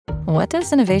What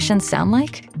does innovation sound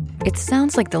like? It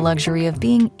sounds like the luxury of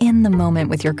being in the moment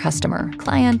with your customer,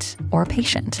 client, or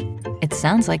patient. It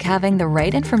sounds like having the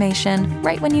right information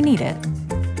right when you need it.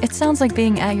 It sounds like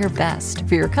being at your best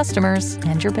for your customers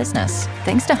and your business.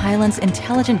 Thanks to Hyland's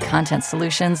intelligent content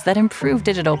solutions that improve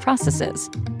digital processes,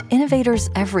 innovators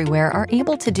everywhere are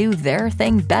able to do their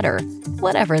thing better,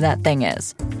 whatever that thing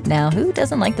is. Now, who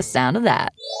doesn't like the sound of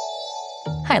that?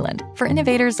 Hyland, for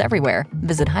innovators everywhere.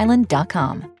 Visit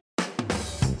hyland.com.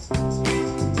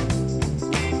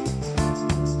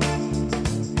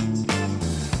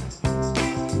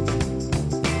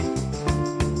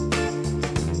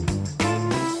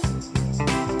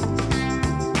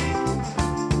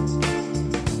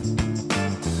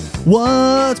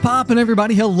 What's poppin',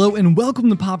 everybody? Hello and welcome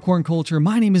to Popcorn Culture.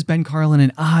 My name is Ben Carlin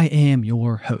and I am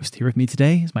your host. Here with me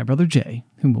today is my brother Jay,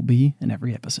 who will be in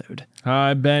every episode.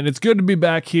 Hi, Ben. It's good to be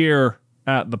back here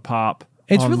at the Pop.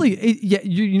 It's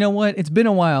you know what? It's been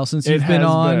a while since you've been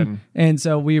on, and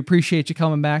so we appreciate you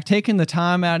coming back, taking the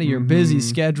time out of your busy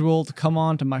schedule to come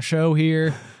on to my show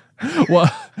here.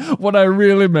 What I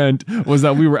really meant was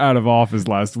that we were out of office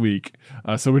last week,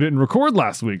 so we didn't record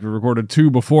last week. We recorded 2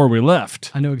 before we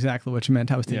left. I know exactly what you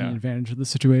meant. I was taking advantage of the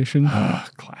situation.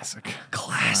 Classic.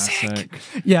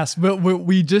 Yes, but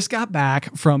we just got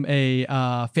back from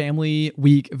a family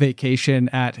week vacation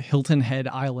at Hilton Head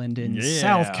Island in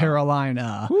South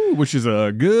Carolina. Ooh, which is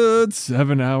a good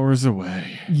 7 hours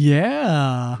away.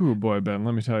 Yeah. Oh boy, Ben,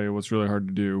 let me tell you what's really hard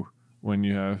to do when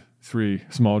you have 3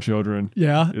 small children.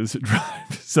 Yeah. Is to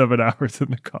drive 7 hours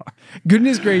in the car.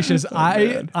 Goodness gracious.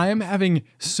 I am having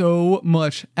so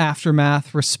much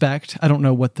aftermath respect. I don't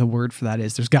know what the word for that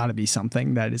is. There's got to be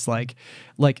something that is like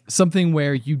something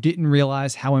where you didn't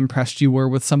realize how impressed you were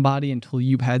with somebody until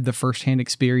you had the firsthand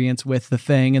experience with the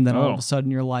thing. And then all of a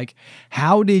sudden you're like,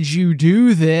 how did you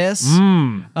do this?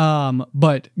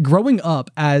 But growing up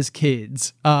as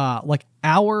kids,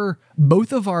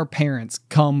 both of our parents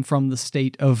come from the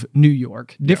state of New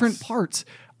York, different parts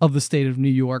of the state of New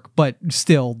York, but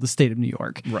still the state of New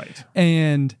York. Right.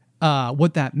 And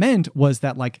what that meant was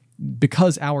that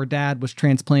because our dad was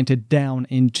transplanted down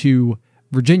into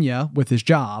Virginia with his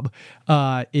job,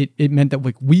 it meant that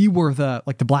we were the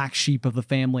black sheep of the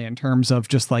family in terms of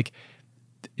just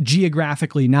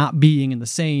geographically not being in the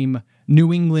same New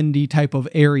Englandy type of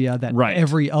area that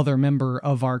every other member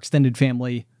of our extended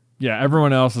family. Yeah,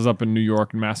 everyone else is up in New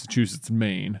York and Massachusetts and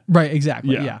Maine. Right,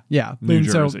 exactly. Yeah. New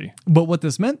Jersey. But what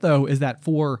this meant, though, is that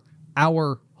for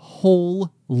our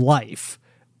whole life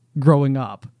growing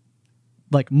up,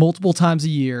 multiple times a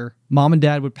year, mom and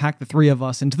dad would pack the 3 of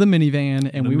us into the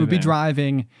minivan, and we would be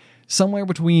driving somewhere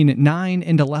between 9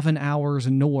 and 11 hours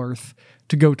north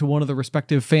to go to one of the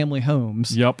respective family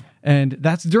homes. Yep. And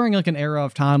that's during an era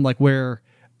of time where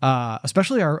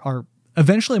especially our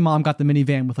eventually mom got the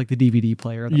minivan with the DVD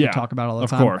player that we talk about all the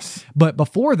time. Of course. But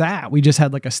before that, we just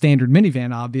had a standard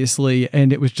minivan, obviously.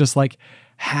 And it was just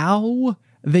how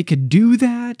they could do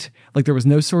that. There was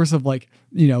no source of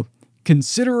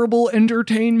considerable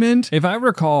entertainment. If I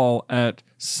recall, at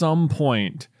some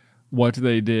point, what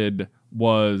they did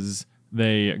was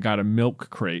they got a milk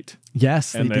crate.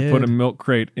 Yes, and they put a milk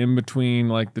crate in between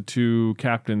the 2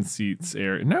 captain seats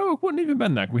area. No, it wouldn't even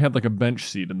been that. We had a bench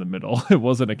seat in the middle. It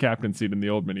wasn't a captain seat in the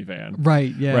old minivan.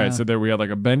 Right, yeah. Right, so there we had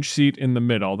a bench seat in the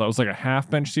middle. That was a half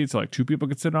bench seat, so 2 people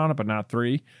could sit on it, but not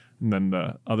 3. And then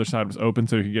the other side was open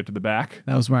so you could get to the back.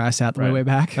 That was where I sat the way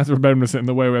back. That's where Ben was sitting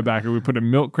the way back. And we put a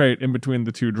milk crate in between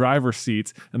the 2 driver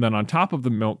seats. And then on top of the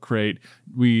milk crate,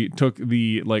 we took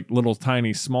the little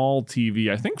tiny small TV,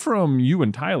 I think from you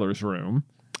and Tyler's room.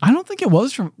 I don't think it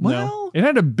was from... No. It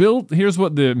had a built... Here's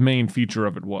what the main feature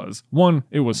of it was. 1,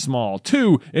 it was small.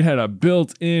 2, it had a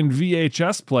built-in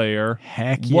VHS player.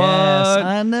 Heck yes,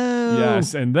 I know.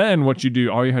 Yes, and then what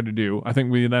all you had to do, I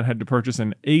think we then had to purchase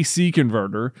an AC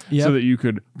converter so that you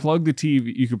could plug the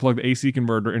TV, you could plug the AC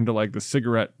converter into the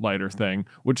cigarette lighter thing,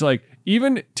 which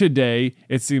even today,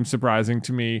 it seems surprising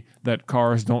to me that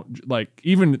cars don't,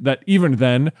 even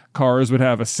then, cars would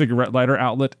have a cigarette lighter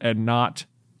outlet and not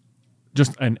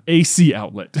just an AC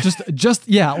outlet. Just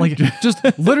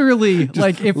literally,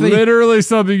 if they literally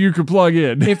something you could plug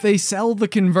in. If they sell the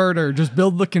converter, just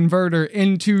build the converter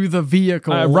into the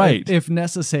vehicle, right? If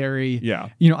necessary. Yeah.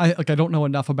 I don't know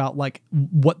enough about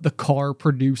what the car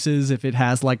produces if it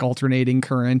has alternating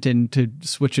current and to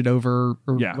switch it over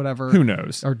or whatever. Who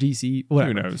knows? Or DC,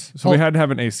 whatever. Who knows? So we had to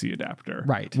have an AC adapter,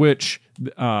 right? Which,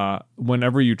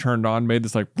 whenever you turned on, made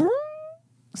this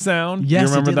sound. Yes, you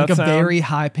remember it did that a sound? very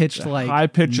high pitched high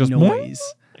pitched noise.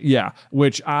 Yeah,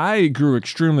 which I grew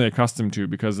extremely accustomed to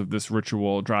because of this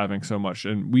ritual driving so much.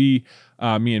 And me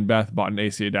and Beth bought an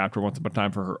AC adapter once upon a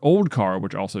time for her old car,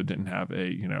 which also didn't have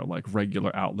a, like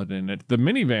regular outlet in it. The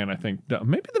minivan, I think,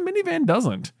 maybe the minivan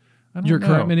doesn't. Your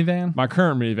current minivan? My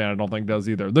current minivan, I don't think does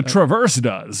either. The Traverse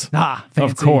does. Fancy.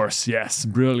 Of course, yes.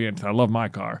 Brilliant. I love my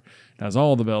car. It has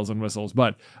all the bells and whistles.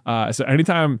 But so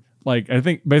anytime, I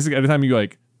think basically anytime you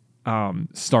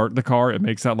start the car, it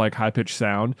makes that high-pitched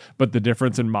sound. But the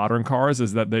difference in modern cars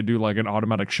is that they do an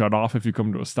automatic shut-off if you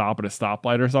come to a stop at a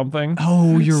stoplight or something.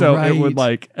 Oh, you're right. So it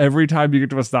would every time you get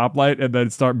to a stoplight and then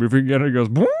start moving again, it goes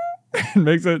boom. It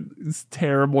makes this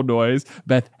terrible noise.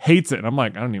 Beth hates it. And I'm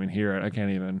like, I don't even hear it. I can't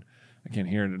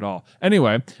hear it at all.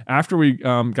 Anyway, after we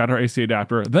got our AC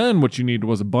adapter, then what you need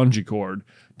was a bungee cord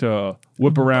to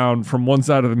whip around from one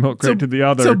side of the milk crate to the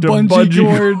other to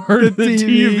bungee cord the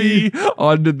TV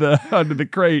onto the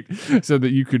crate so that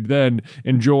you could then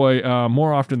enjoy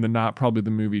more often than not probably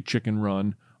the movie Chicken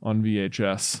Run on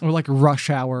VHS. Or Rush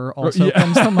Hour also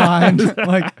comes to mind.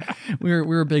 We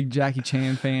were big Jackie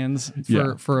Chan fans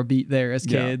for a beat there as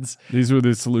kids. These were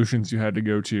the solutions you had to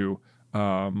go to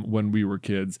when we were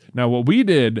kids. Now, what we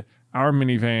did, our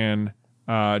minivan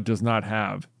does not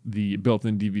have the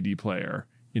built-in DVD player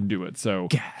into it. So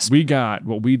we got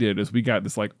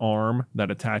this arm that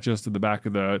attaches to the back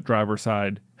of the driver's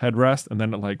side headrest, and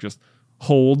then it just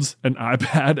holds an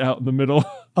iPad out in the middle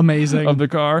amazing of the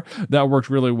car. That worked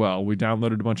really well. We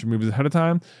downloaded a bunch of movies ahead of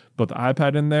time, put the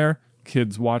iPad in there.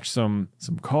 Kids watched some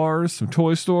Cars, some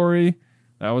Toy Story.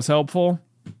 That was helpful.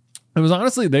 It was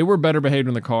honestly, they were better behaved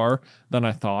in the car than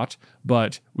I thought,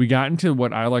 but we got into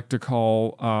what I like to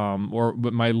call,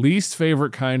 but my least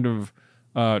favorite kind of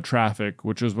traffic,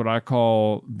 which is what I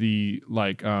call the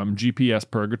GPS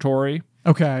purgatory.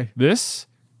 Okay. This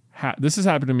has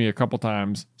happened to me a couple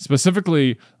times,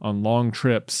 specifically on long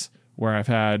trips where I've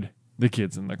had the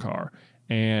kids in the car,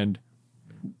 and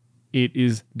it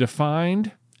is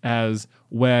defined as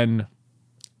when,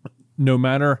 no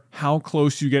matter how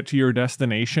close you get to your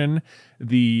destination,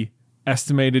 the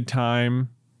estimated time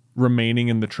remaining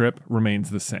in the trip remains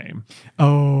the same.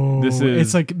 Oh,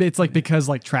 it's because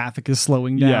traffic is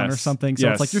slowing down or something. So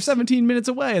yes. it's you're 17 minutes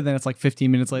away, and then it's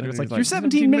 15 minutes later. It's you're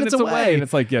 17 minutes away. And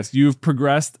it's yes, you've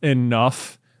progressed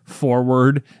enough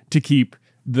forward to keep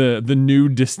the new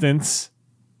distance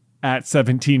at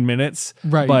 17 minutes,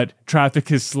 right? But traffic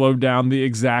has slowed down the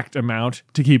exact amount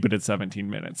to keep it at 17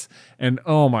 minutes. And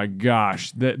oh my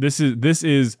gosh, this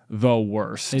is the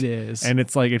worst. It is. And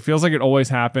it's it feels like it always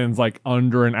happens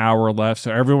under an hour left.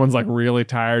 So everyone's really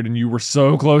tired, and you were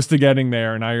so close to getting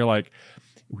there, and now you're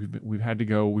we've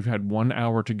had 1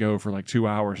 hour to go for 2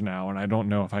 hours now, and I don't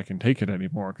know if I can take it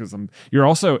anymore, because you're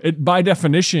also, it by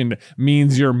definition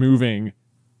means you're moving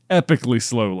epically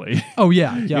slowly. Oh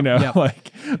yeah. Yep,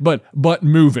 but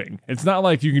moving. It's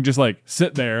not you can just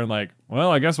sit there and well,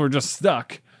 I guess we're just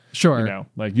stuck. Sure.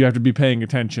 You have to be paying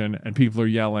attention, and people are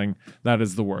yelling. That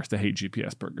is the worst. I hate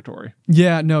GPS purgatory.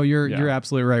 Yeah, no, you're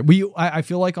absolutely right. I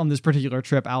feel on this particular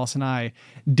trip, Alice and I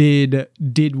did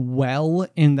well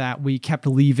in that we kept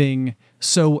leaving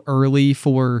so early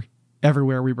for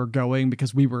everywhere we were going,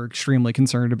 because we were extremely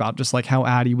concerned about just how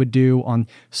Addie would do on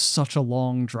such a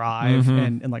long drive,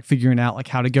 and figuring out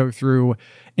how to go through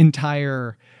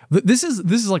entire. This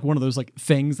is one of those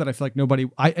things that I feel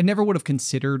I never would have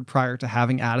considered prior to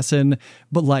having Addison,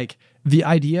 but the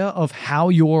idea of how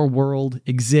your world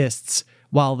exists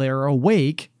while they're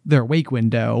awake, their wake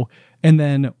window, and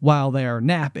then while they are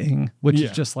napping, which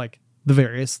is just the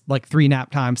various 3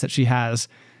 nap times that she has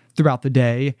throughout the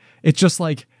day. It's just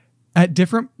at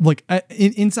different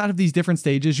inside of these different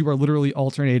stages, you are literally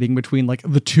alternating between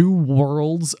the 2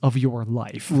 worlds of your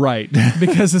life, right?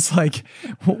 Because it's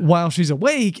while she's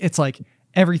awake, it's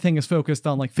everything is focused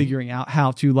on figuring out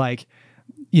how to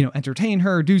entertain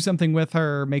her, do something with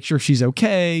her, make sure she's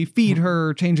okay, feed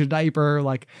her, change a diaper,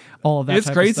 all of that. It's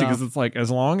crazy because it's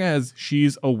as long as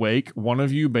she's awake, one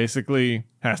of you basically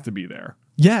has to be there.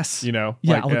 Yes. It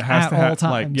has to all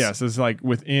times. Yes, it's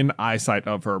within eyesight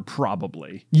of her,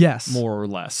 probably. Yes. More or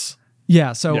less.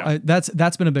 Yeah, so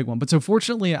that's been a big one. But so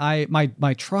fortunately,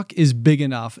 my truck is big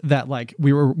enough that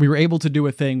we were able to do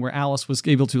a thing where Alice was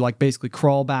able to basically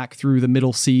crawl back through the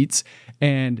middle seats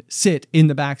and sit in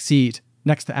the back seat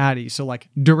next to Addie. So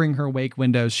during her wake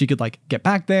windows, she could get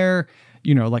back there.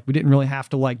 We didn't really have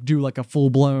to do a full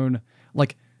blown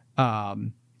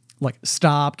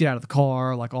stop, get out of the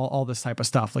car, all this type of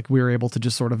stuff. We were able to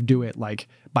just sort of do it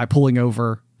by pulling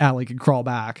over. Allie could crawl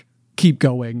back, keep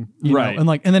going, you know,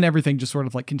 and then everything just sort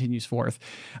of continues forth.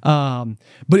 But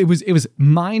it was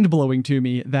mind blowing to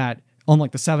me that on the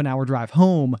 7-hour drive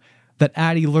home, that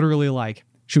Addie literally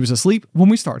she was asleep when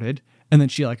we started, and then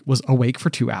she like was awake for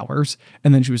 2 hours,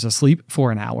 and then she was asleep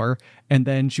for an hour, and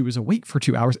then she was awake for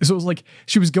 2 hours. So it was like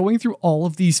she was going through all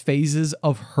of these phases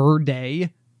of her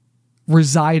day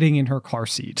residing in her car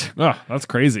seat. Oh, that's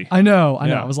crazy. I know.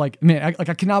 Yeah. I was like, man,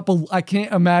 I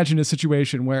can't imagine a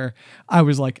situation where I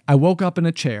was like, I woke up in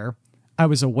a chair, I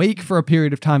was awake for a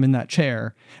period of time in that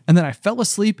chair, and then I fell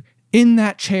asleep in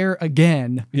that chair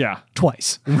again. Yeah.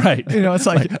 Twice. Right. It's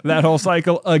like that whole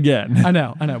cycle again. I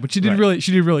know. But she did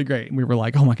really great. And we were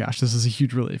like, oh my gosh, this is a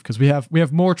huge relief because we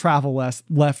have more travel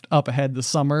left up ahead this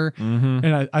summer. Mm-hmm.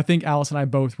 And I think Alice and I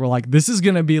both were like, this is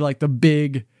going to be like the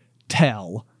big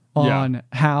tell on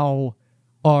how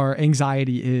our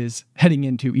anxiety is heading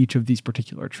into each of these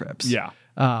particular trips. Yeah.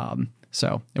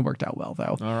 So it worked out well,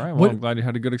 though. All right. Well, I'm glad you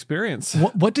had a good experience.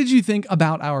 What did you think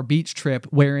about our beach trip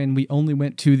wherein we only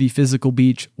went to the physical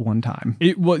beach one time?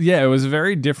 It was a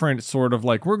very different sort of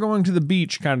like, we're going to the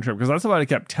beach kind of trip, because that's what I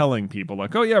kept telling people,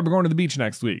 like, oh yeah, we're going to the beach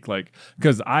next week. Like,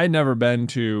 because I'd never been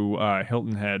to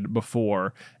Hilton Head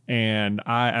before. And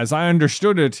as I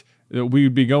understood it,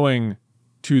 we'd be going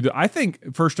to I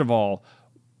think, first of all,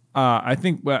 I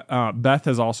think Beth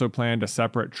has also planned a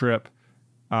separate trip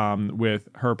with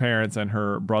her parents and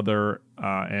her brother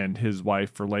and his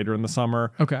wife for later in the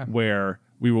summer. Okay. Where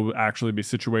we will actually be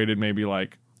situated maybe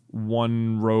like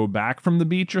one row back from the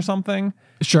beach or something.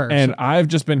 Sure. And I've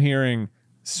just been hearing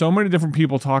so many different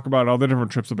people talk about all the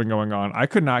different trips that have been going on. I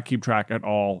could not keep track at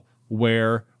all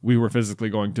where we were physically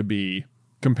going to be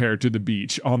compared to the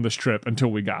beach on this trip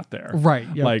until we got there. Right.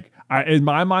 Yep. Like in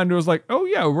my mind, it was like, oh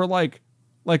yeah, we're like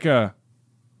a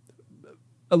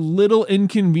little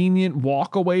inconvenient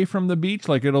walk away from the beach.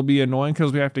 Like it'll be annoying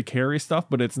because we have to carry stuff,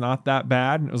 but it's not that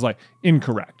bad. And it was like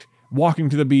incorrect. Walking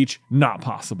to the beach, not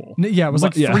possible. Yeah, it was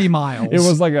like 3 miles. It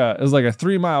was like a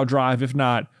 3 mile drive, if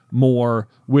not more,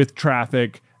 with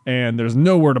traffic, and there's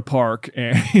nowhere to park.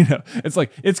 And it's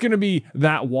like it's gonna be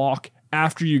that walk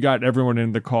after you got everyone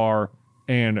in the car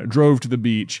and drove to the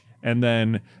beach and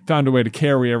then found a way to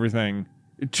carry everything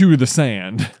to the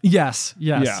sand. Yes.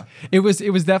 Yeah. It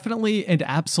was definitely and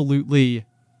absolutely.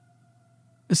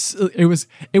 It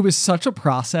was such a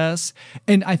process,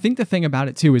 and I think the thing about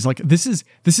it too is like this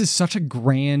is such a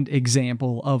grand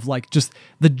example of like just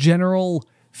the general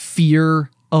fear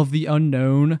of the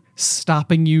unknown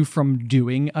stopping you from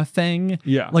doing a thing.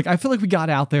 Yeah. Like I feel like we got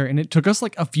out there and it took us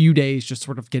like a few days just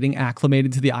sort of getting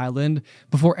acclimated to the island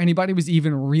before anybody was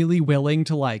even really willing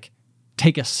to like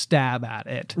take a stab at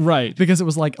it. Right. Because it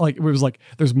was like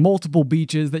there's multiple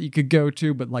beaches that you could go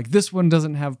to, but like this one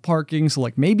doesn't have parking, so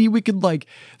like maybe we could like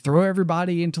throw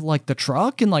everybody into like the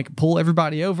truck and like pull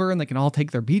everybody over and they can all take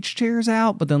their beach chairs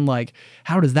out, but then like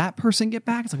how does that person get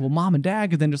back? It's like, well, mom and dad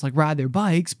could then just like ride their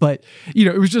bikes, but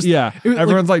it was just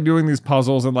everyone's like doing these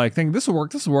puzzles and like thinking this will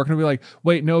work, and it'll be like,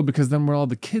 wait, no, because then where all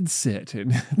the kids sit.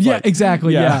 And yeah,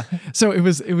 exactly. Yeah. So it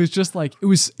was just like it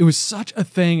was such a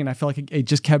thing, and I felt like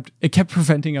it kept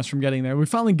preventing us from getting there. We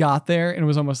finally got there and it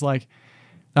was almost like,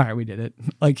 all right, we did it.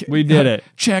 Like we did it.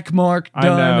 Check mark, done.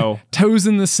 I know. Toes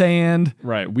in the sand.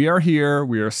 Right. We are here.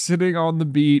 We are sitting on the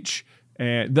beach.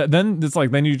 And then it's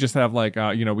like, then you just have like,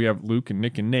 we have Luke and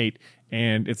Nick and Nate.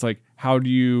 And it's like, how do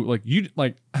you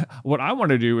what I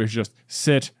want to do is just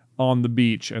sit on the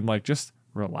beach and like just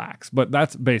relax. But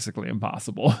that's basically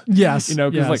impossible. Yes.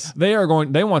 Because like they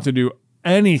want to do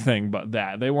anything but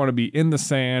that. They want to be in the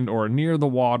sand or near the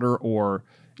water or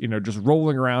just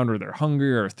rolling around, or they're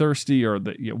hungry or thirsty or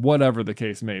whatever the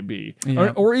case may be.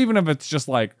 Yeah. Or even if it's just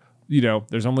like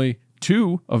there's only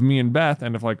 2 of me and Beth,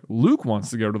 and if like Luke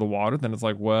wants to go to the water, then it's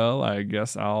like, well, I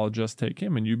guess I'll just take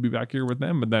him and you be back here with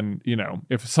them. But then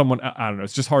if someone, I don't know,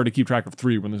 it's just hard to keep track of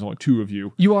 3 when there's only 2 of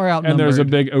you. You are outnumbered. And there's a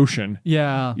big ocean.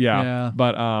 Yeah.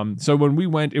 But so when we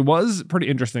went, it was pretty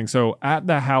interesting. So at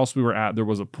the house we were at, there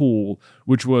was a pool,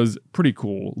 which was pretty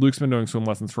cool. Luke's been doing swim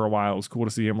lessons for a while. It was cool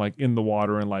to see him like in the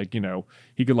water and like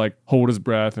he could like hold his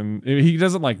breath, and he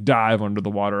doesn't like dive under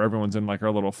the water. Everyone's in like our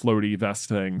little floaty vest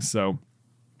things, so.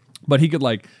 But he could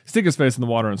like stick his face in the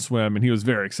water and swim, and he was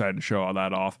very excited to show all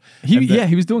that off. He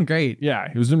was doing great.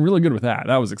 Yeah, he was doing really good with that.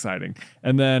 That was exciting.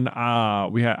 And then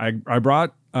I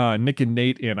brought Nick and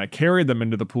Nate in. I carried them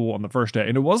into the pool on the first day,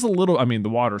 and it was a little. I mean, the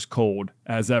water's cold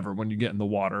as ever when you get in the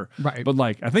water, right? But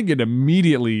like, I think it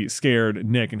immediately scared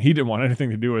Nick, and he didn't want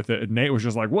anything to do with it. And Nate was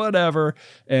just like, whatever.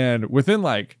 And within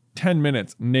like 10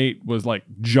 minutes, Nate was like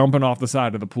jumping off the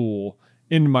side of the pool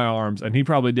into my arms, and he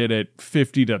probably did it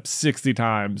 50 to 60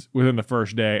 times within the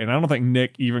first day. And I don't think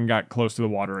Nick even got close to the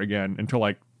water again until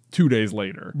like 2 days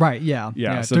later. Right. Yeah.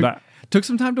 Yeah. So that took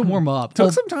some time to warm up.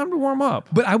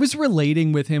 But I was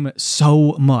relating with him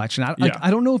so much. And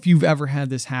I don't know if you've ever had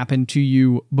this happen to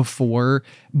you before,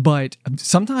 but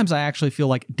sometimes I actually feel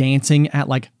like dancing at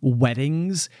like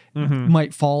weddings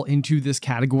might fall into this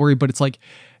category, but it's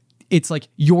like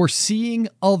you're seeing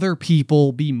other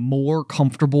people be more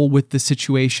comfortable with the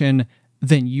situation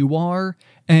than you are.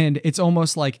 And it's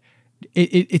almost like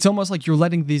it's almost like you're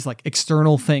letting these like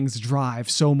external things drive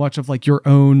so much of like your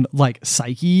own like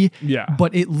psyche. Yeah.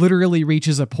 But it literally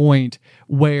reaches a point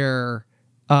where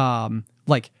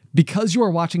like because you are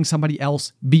watching somebody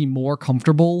else be more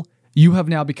comfortable, you have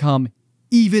now become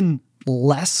even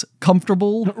less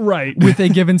comfortable with a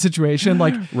given situation.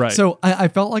 Like, so I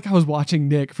felt like I was watching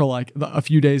Nick for like a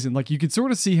few days, and like you could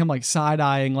sort of see him like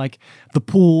side-eyeing like the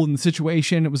pool and the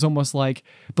situation. It was almost like,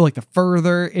 but like the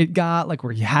further it got, like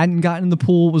where he hadn't gotten in the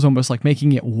pool was almost like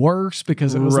making it worse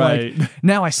because it was like,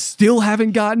 now I still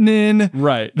haven't gotten in.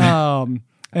 Right.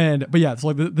 But yeah, it's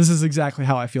like this is exactly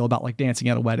how I feel about like dancing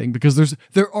at a wedding, because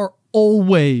there are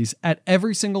always, at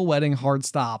every single wedding hard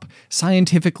stop,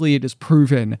 scientifically it is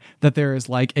proven that there is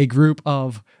like a group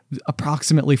of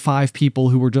approximately 5 people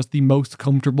who are just the most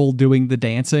comfortable doing the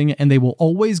dancing, and they will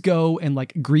always go and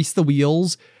like grease the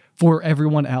wheels for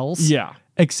everyone else. Yeah.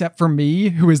 Except for me,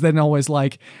 who is then always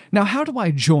like, now how do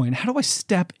I join? How do I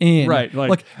step in? Right.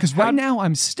 Like, because right now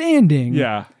I'm standing.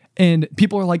 Yeah. And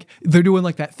people are like, they're doing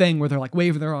like that thing where they're like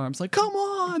waving their arms, like, come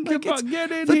on, like get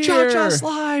in the here. cha-cha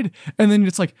slide. And then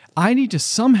it's like, I need to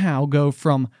somehow go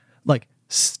from like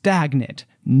stagnant,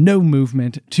 no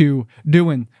movement, to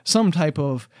doing some type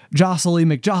of Jocelyn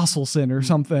McJosselson or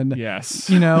something. Yes.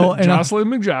 You know? And Jocelyn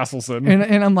McJosselson.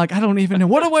 And I'm like, I don't even know.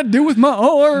 What do I do with my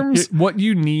arms? What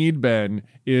you need, Ben,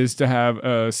 is to have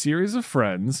a series of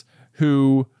friends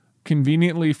who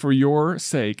conveniently for your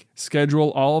sake schedule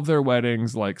all of their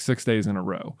weddings like 6 days in a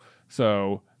row,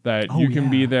 so that you can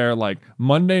be there like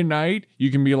Monday night.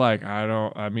 You can be like,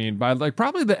 by like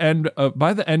probably the end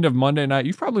of Monday night,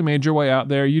 you've probably made your way out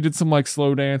there. You did some like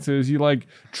slow dances. You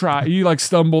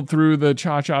stumbled through the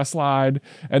cha-cha slide.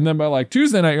 And then by like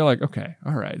Tuesday night, you're like, okay,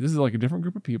 all right, this is like a different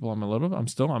group of people. I'm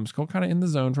still kind of in the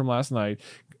zone from last night.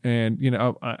 And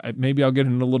maybe I'll get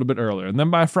in a little bit earlier. And then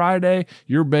by Friday,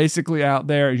 you're basically out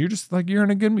there. You're just like, you're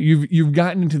in a good, you've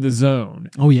gotten into the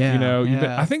zone. Oh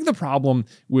yeah. I think the problem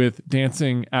with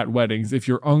dancing at weddings, if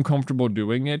you're uncomfortable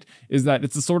doing it, is that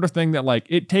it's the sort of thing that like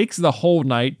it takes the whole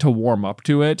night to warm up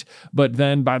to it, but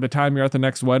then by the time you're at the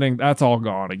next wedding, that's all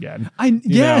gone again.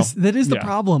 That is the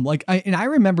problem. Like I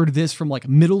remembered this from like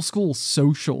middle school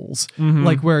socials,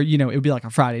 like where it would be like a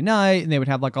Friday night and they would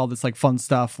have like all this like fun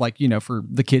stuff like for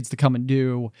the kids to come and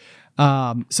do,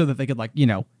 so that they could like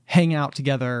hang out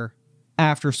together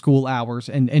after school hours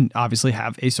and obviously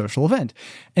have a social event.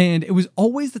 And it was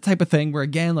always the type of thing where,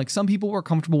 again, like some people were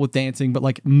comfortable with dancing, but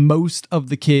like most of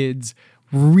the kids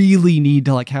really need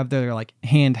to like have their like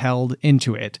hand held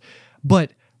into it.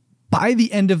 But by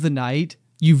the end of the night,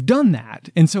 you've done that.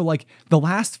 And so like the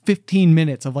last 15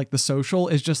 minutes of like the social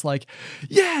is just like,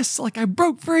 yes, like I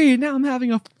broke free and now I'm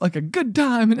having a good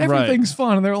time and everything's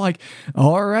fun. And they're like,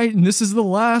 all right, and this is the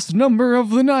last number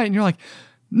of the night. And you're like,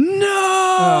 no.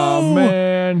 Oh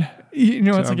man.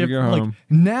 It's like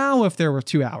now if there were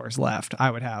 2 hours left, I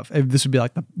would have, this would be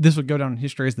like this would go down in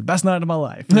history as the best night of my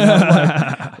life.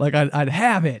 Like I'd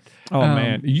have it. Oh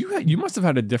man. You must have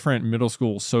had a different middle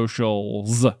school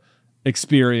socials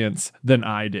experience than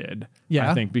I did. Yeah.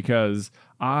 I think because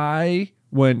I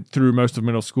went through most of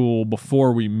middle school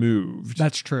before we moved.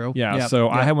 That's true. Yeah. Yep. So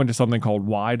I went to something called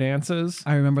Y dances.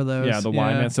 I remember those. Yeah, the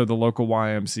Y dance. So the local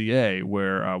YMCA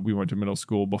where we went to middle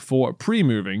school before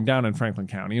pre-moving down in Franklin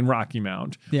County in Rocky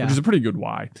Mount, which is a pretty good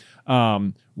Y,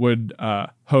 would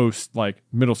host like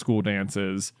middle school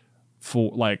dances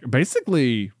for like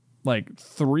basically like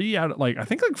 3 out of like I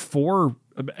think like 4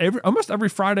 almost every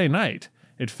Friday night.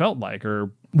 It felt like,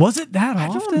 or was it that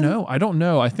often? I don't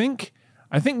know. I think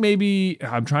maybe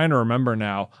I'm trying to remember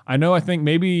now. I think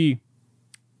maybe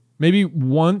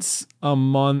once a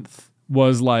month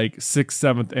was like 6th,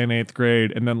 7th, and 8th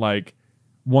grade, and then like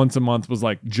once a month was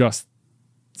like just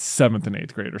 7th and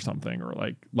 8th grade or something, or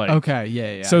like okay,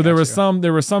 yeah. So there was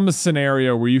some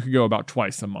scenario where you could go about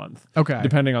twice a month, okay,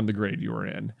 depending on the grade you were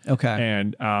in, okay,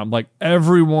 and like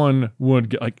everyone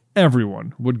would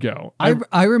go.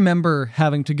 I remember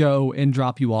having to go and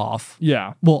drop you off.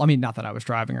 Yeah. Well, I mean, not that I was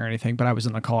driving or anything, but I was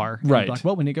in the car. Right. Like,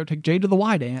 well, we need to go take Jade to the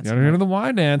Y dance. Yeah, to the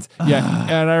Y dance. Yeah,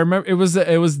 and I remember it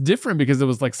was different because it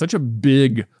was like such a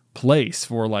big place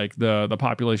for like the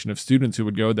population of students who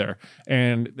would go there.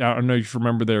 And I don't know if you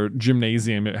remember their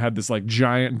gymnasium, it had this like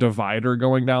giant divider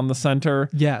going down the center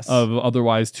of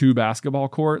otherwise 2 basketball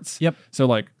courts. Yep. So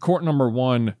like court number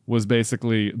 1 was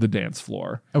basically the dance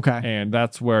floor. Okay. And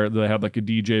that's where they had like a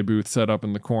DJ booth set up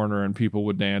in the corner and people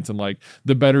would dance. And like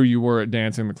the better you were at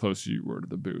dancing, the closer you were to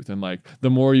the booth. And like the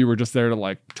more you were just there to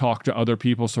like talk to other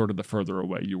people, sort of the further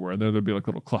away you were. And then there'd be like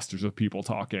little clusters of people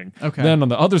talking. Okay. Then on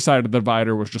the other side of the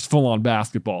divider was just full on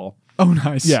basketball. Oh,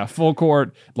 nice. Yeah, full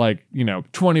court, like,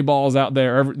 20 balls out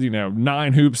there,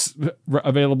 9 hoops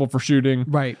available for shooting.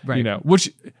 Right.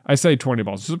 Which I say 20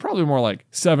 balls. So probably more like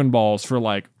 7 balls for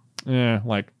like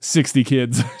 60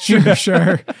 kids.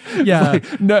 Sure. Yeah.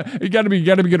 No, you gotta be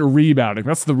good at rebounding.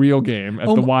 That's the real game at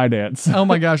the Y dance. Oh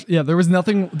my gosh. Yeah. There was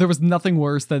nothing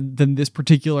worse than this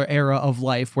particular era of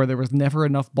life where there was never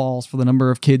enough balls for the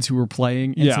number of kids who were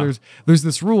playing. And so there's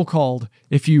this rule called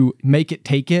if you make it,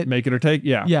 take it. Make it or take.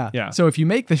 Yeah. Yeah. So if you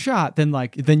make the shot,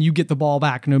 then you get the ball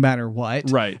back no matter what.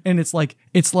 Right. And it's like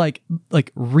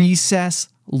recess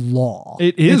law.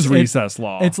 It is recess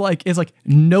law. It's like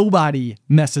nobody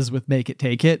messes with make it,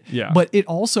 take it. Yeah. But it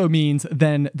also means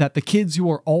then that the kids who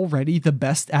are already the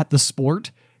best at the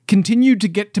sport continue to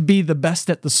get to be the best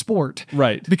at the sport.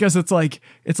 Right. Because it's like,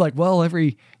 well,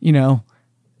 every,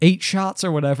 8 shots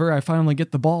or whatever, I finally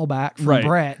get the ball back from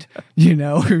Brett,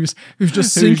 who's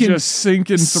just sinking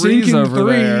threes over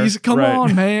there. Come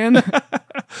on, man.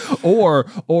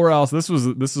 or else this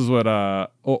is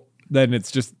what then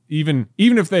it's just even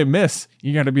if they miss,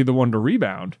 you got to be the one to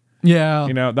rebound.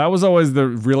 Yeah. That was always the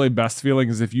really best feeling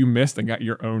is if you missed and got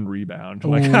your own rebound.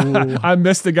 Like, I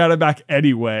missed and got it back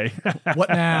anyway. What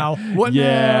now?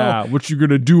 Yeah. What you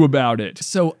going to do about it?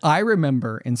 So I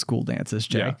remember in school dances,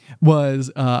 Jay, was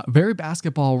very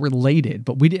basketball related,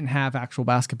 but we didn't have actual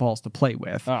basketballs to play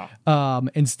with.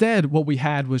 Instead, what we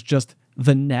had was just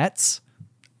the nets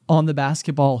on the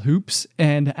basketball hoops.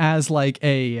 And as like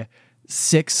a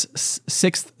sixth,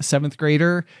 7th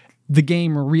grader, the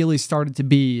game really started to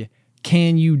be,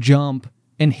 can you jump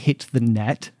and hit the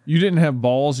net? You didn't have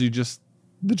balls, you just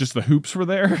the hoops were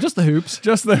there? Just the hoops.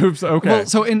 Just the hoops, okay. Well,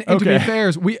 so and to be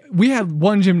fair, we had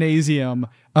one gymnasium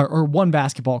or one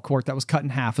basketball court that was cut in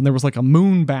half, and there was like a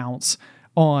moon bounce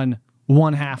on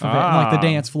one half of it, and like the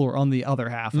dance floor on the other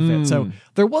half of it. So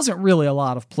there wasn't really a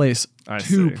lot of place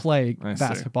to play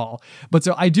basketball. But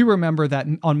so I do remember that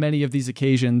on many of these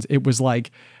occasions, it was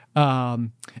like,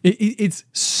 it's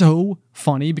so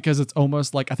funny because it's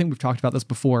almost like, I think we've talked about this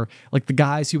before, like the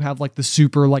guys who have like the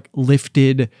super like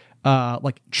lifted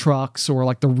like trucks or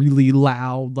like the really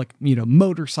loud like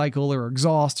motorcycle or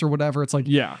exhaust or whatever. It's like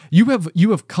you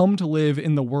have come to live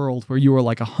in the world where you are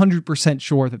like 100%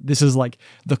 sure that this is like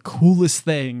the coolest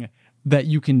thing that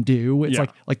you can do. It's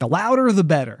like the louder the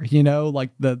better, like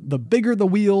the bigger the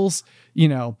wheels,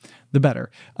 the better.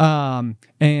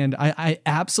 And I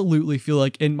absolutely feel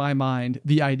like in my mind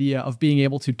the idea of being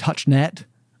able to touch net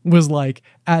was like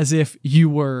as if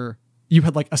you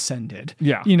had like ascended,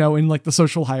 in like the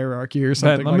social hierarchy or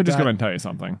something. Let me just go ahead and tell you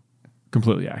something.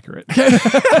 Completely accurate.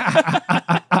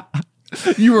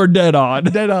 You were dead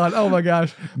on. Oh my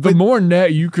gosh. The more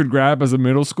net you could grab as a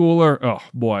middle schooler, oh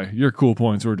boy, your cool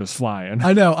points were just flying.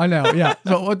 I know. Yeah.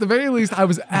 So at the very least, I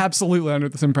was absolutely under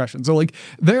this impression. So like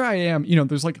there I am,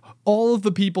 there's like all of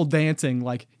the people dancing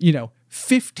like,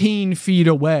 15 feet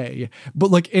away.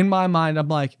 But like in my mind, I'm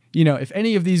like, if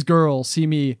any of these girls see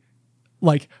me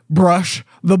like brush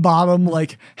the bottom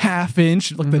like half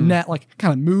inch, like the net like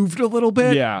kind of moved a little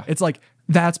bit. Yeah. It's like,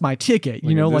 that's my ticket,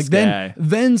 like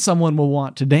then someone will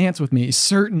want to dance with me.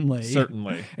 Certainly.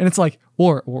 And it's like,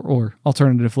 or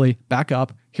alternatively, back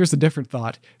up. Here's a different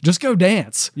thought. Just go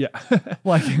dance. Yeah.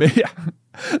 Like,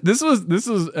 this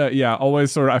was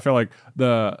always sort of, I feel like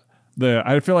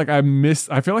I feel like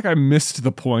I missed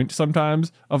the point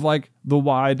sometimes of like the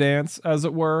Y dance, as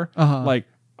it were. Like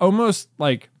almost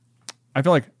like, I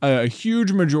feel like a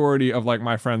huge majority of like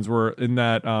my friends were in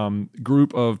that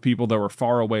group of people that were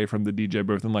far away from the DJ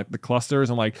booth and like the clusters,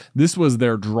 and like this was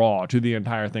their draw to the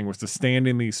entire thing, was to stand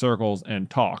in these circles and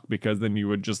talk, because then you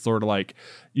would just sort of like,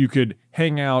 you could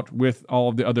hang out with all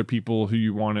of the other people who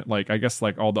you wanted, like I guess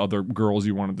like all the other girls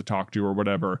you wanted to talk to or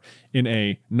whatever, in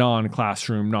a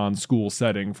non-classroom, non-school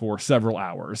setting for several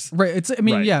hours. Right. It's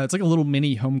like a little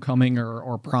mini homecoming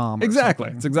or prom. Exactly.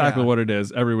 It's exactly what it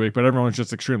is every week, but everyone's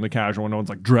just extremely casual when no one's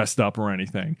like dressed up or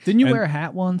anything. Didn't you wear a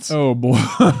hat once? Oh boy.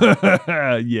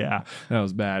 Yeah, that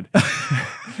was bad.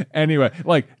 Anyway,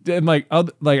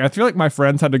 I feel like my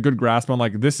friends had a good grasp on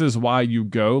like, this is why you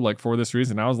go, like for this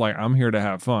reason. I was like, I'm here to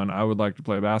have fun. I would like to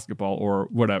play basketball or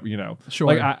whatever, Sure.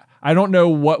 Like I don't know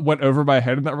what went over my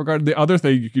head in that regard. The other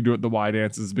thing you could do at the Y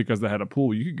dance is because they had a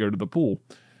pool, you could go to the pool.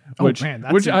 Which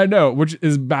I know, which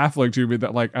is baffling to me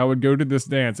that like I would go to this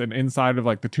dance and inside of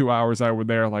like the 2 hours I were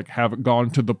there, like have gone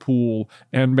to the pool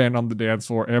and been on the dance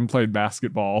floor and played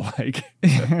basketball. Like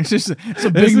it's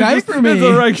a big night for me.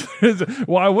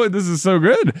 Why would this is so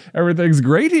good? Everything's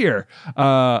great here.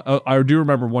 I do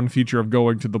remember one feature of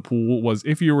going to the pool was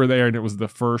if you were there and it was the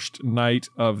first night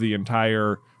of the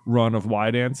entire run of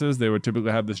Y dances, they would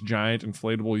typically have this giant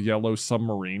inflatable yellow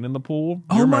submarine in the pool.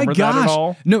 Do you remember that at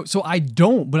all? No, so I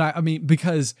don't, but I mean,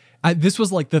 because this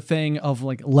was like the thing of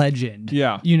like legend.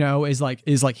 Yeah. Is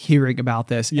like hearing about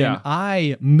this. Yeah. And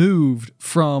I moved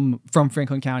from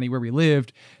Franklin County where we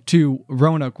lived to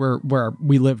Roanoke where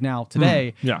we live now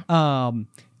today. Yeah.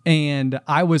 And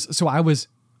I was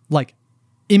like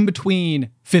in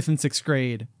between 5th and 6th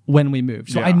grade when we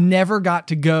moved. So I never got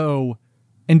to go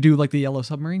and do like the yellow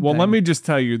submarine Well, thing. let me just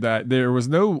tell you that there was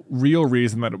no real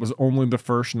reason that it was only the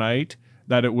first night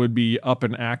that it would be up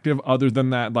and active. Other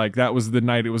than that, like that was the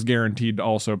night it was guaranteed to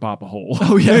also pop a hole.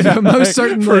 Oh yeah, most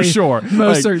certainly. For sure.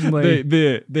 Most certainly.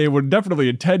 They would definitely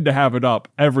intend to have it up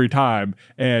every time,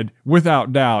 and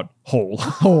without doubt, hole.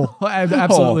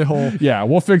 Absolutely whole. Yeah,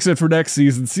 we'll fix it for next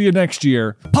season. See you next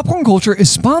year. Popcorn Culture is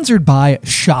sponsored by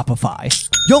Shopify.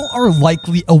 Y'all are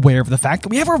likely aware of the fact that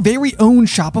we have our very own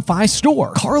Shopify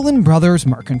store, Carlin Brothers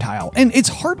Mercantile, and it's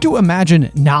hard to imagine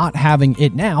not having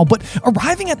it now, but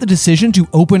arriving at the decision to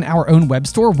open our own web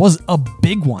store was a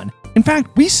big one. In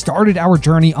fact, we started our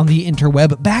journey on the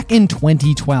interweb back in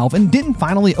 2012 and didn't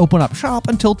finally open up shop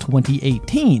until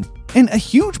 2018. And a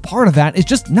huge part of that is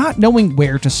just not knowing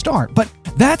where to start, but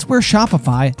that's where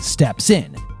Shopify steps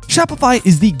in. Shopify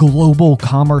is the global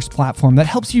commerce platform that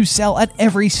helps you sell at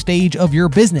every stage of your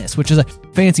business, which is a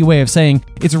fancy way of saying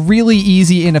it's a really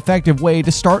easy and effective way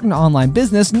to start an online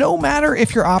business, no matter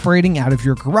if you're operating out of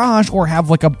your garage or have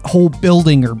like a whole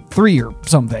building or 3 or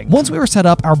something. Once we were set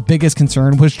up, our biggest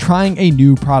concern was trying a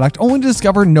new product, only to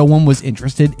discover no one was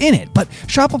interested in it. But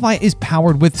Shopify is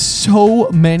powered with so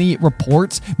many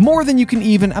reports, more than you can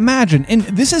even imagine. And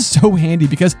this is so handy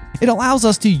because it allows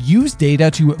us to use data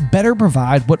to better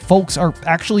provide what folks are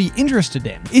actually interested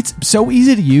in. It's so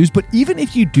easy to use, but even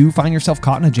if you do find yourself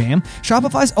caught in a jam,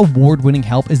 Shopify's award-winning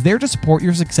help is there to support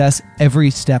your success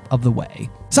every step of the way.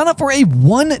 Sign up for a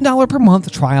 $1 per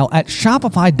month trial at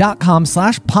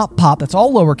shopify.com/poppop. That's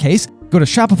all lowercase. Go to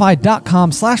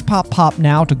shopify.com/poppop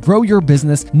now to grow your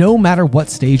business no matter what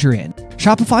stage you're in.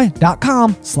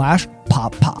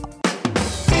 Shopify.com/poppop.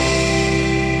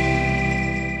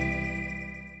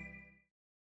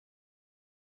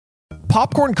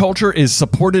 Popcorn Culture is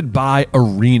supported by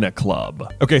Arena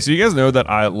Club. Okay, so you guys know that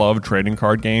I love trading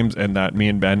card games and that me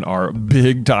and Ben are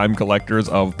big time collectors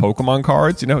of Pokemon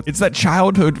cards. It's that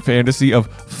childhood fantasy of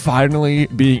finally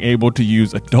being able to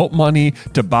use adult money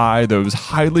to buy those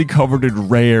highly coveted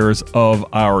rares of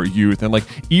our youth. And like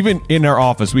even in our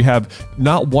office, we have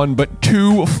not one but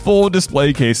 2 full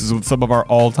display cases with some of our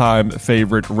all-time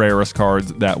favorite rarest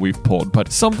cards that we've pulled.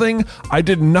 But something I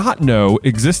did not know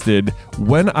existed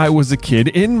when I was a kid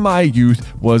in my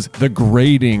youth was the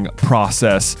grading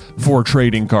process for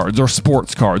trading cards or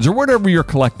sports cards or whatever you're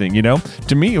collecting.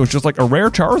 To me it was just like a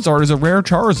rare Charizard is a rare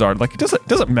Charizard. Like it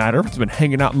doesn't matter if it's been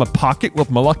hanging out in my pocket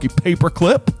with my lucky paper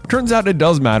clip. Turns out it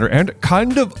does matter, and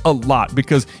kind of a lot,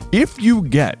 because if you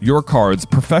get your cards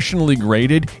professionally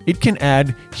graded, it can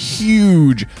add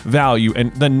huge value.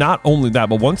 And then not only that,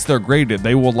 but once they're graded,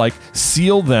 they will like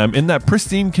seal them in that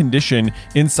pristine condition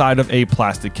inside of a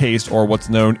plastic case, or what's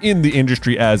known in the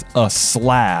industry as a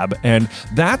slab. And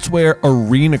that's where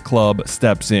Arena Club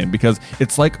steps in, because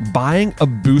it's like buying a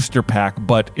booster pack,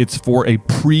 but it's for a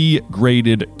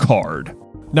pre-graded card.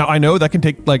 Now, I know that can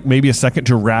take like maybe a second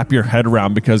to wrap your head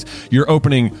around, because you're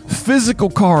opening physical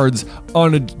cards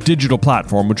on a digital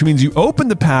platform, which means you open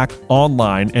the pack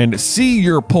online and see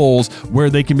your pulls where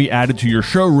they can be added to your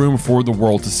showroom for the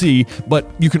world to see, but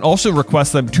you can also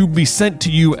request them to be sent to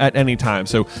you at any time.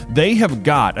 So they have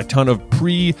got a ton of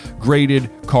pre-graded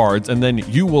cards, and then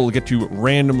you will get to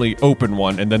randomly open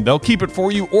one, and then they'll keep it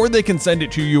for you, or they can send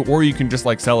it to you, or you can just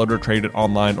like sell it or trade it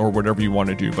online or whatever you want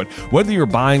to do. But whether you're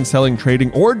buying, selling, trading,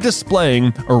 or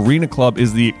displaying, Arena Club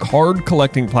is the card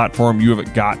collecting platform you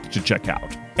have got to check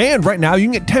out. And right now, you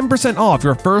can get 10% off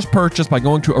your first purchase by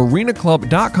going to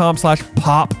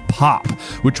arenaclub.com/pop-pop,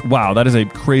 which, wow, that is a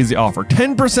crazy offer.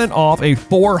 10% off a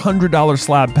 $400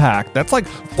 slab pack. That's like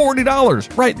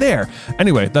 $40 right there.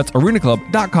 Anyway, that's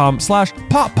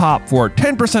arenaclub.com/pop-pop for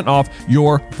 10% off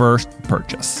your first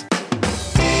purchase.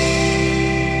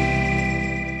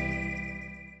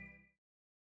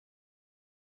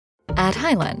 At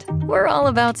Highland, we're all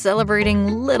about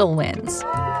celebrating little wins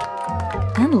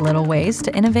and little ways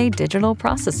to innovate digital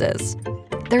processes.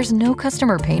 There's no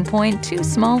customer pain point too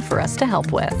small for us to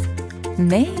help with.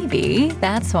 Maybe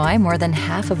that's why more than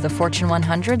half of the Fortune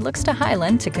 100 looks to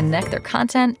Highland to connect their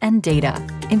content and data,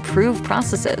 improve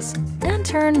processes, and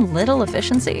turn little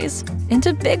efficiencies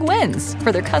into big wins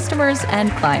for their customers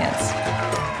and clients.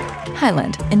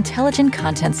 Highland, intelligent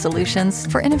content solutions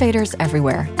for innovators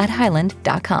everywhere at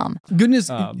highland.com. Goodness,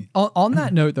 on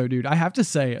that note though, dude, I have to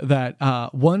say that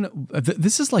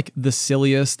this is like the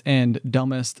silliest and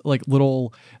dumbest like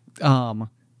little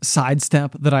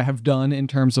sidestep that I have done in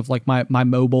terms of like my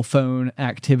mobile phone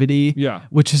activity. Yeah.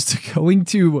 Which is going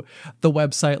to the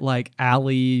website like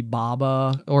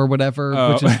Alibaba or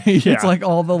whatever, which is it's like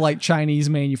all the like Chinese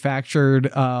manufactured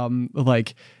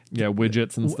widgets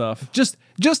and stuff. Just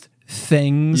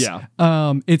things. Yeah.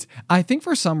 I think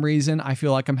for some reason I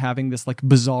feel like I'm having this like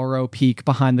bizarro peek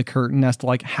behind the curtain as to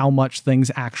like how much things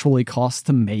actually cost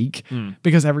to make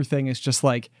because everything is just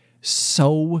like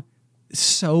so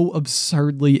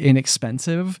absurdly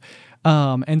inexpensive.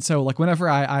 And so like whenever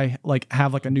I like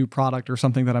have like a new product or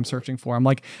something that I'm searching for,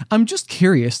 I'm just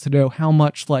curious to know how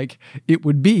much like it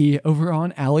would be over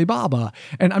on Alibaba.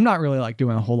 And I'm not really like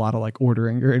doing a whole lot of like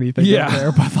ordering or anything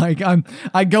there, but like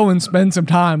I go and spend some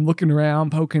time looking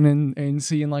around, poking and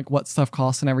seeing like what stuff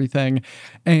costs and everything.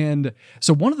 And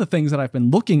so one of the things that I've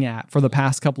been looking at for the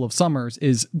past couple of summers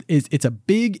is it's a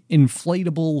big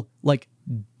inflatable like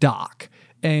dock.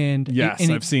 And yes,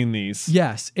 I've seen these.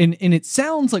 Yes. And it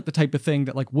sounds like the type of thing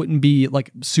that like wouldn't be like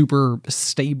super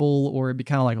stable, or it'd be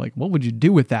kind of like, what would you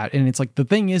do with that? And it's like, the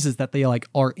thing is that they like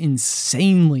are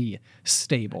insanely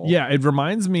stable. Yeah. It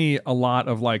reminds me a lot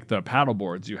of like the paddle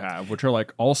boards you have, which are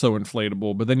like also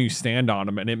inflatable, but then you stand on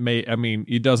them and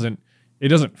it doesn't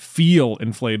feel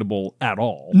inflatable at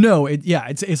all. No,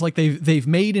 it's like they've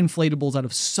made inflatables out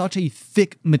of such a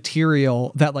thick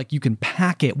material that like you can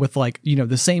pack it with like, you know,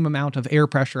 the same amount of air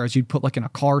pressure as you'd put like in a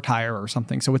car tire or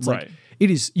something. So it's like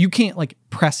you can't like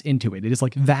press into it. It is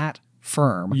like that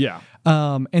firm. Yeah.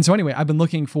 And so anyway, I've been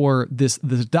looking for this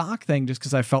dock thing just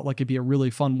because I felt like it'd be a really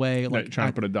fun way. Like trying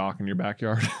to put a dock in your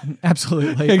backyard.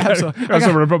 Absolutely. That's where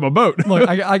to put my boat. Look,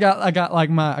 I got like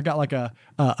a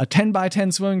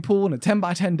 10x10 swimming pool and a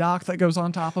 10x10 dock that goes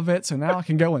on top of it. So now I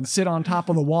can go and sit on top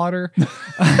of the water.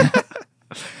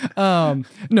 No,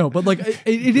 but like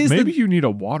it is. Maybe you need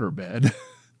a water bed.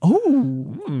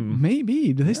 Oh,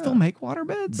 maybe. Do they still make water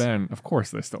beds? Ben, of course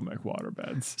they still make water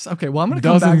beds. Okay, well, I'm going to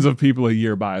come back. Dozens of people a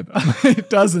year buy them.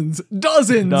 Dozens.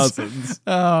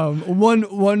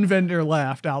 One vendor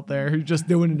laughed out there who's just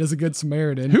doing it as a good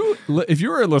Samaritan. If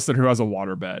you're a listener who has a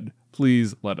water bed,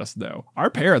 please let us know. Our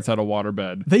parents had a water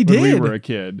bed. They did. When we were a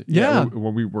kid. Yeah.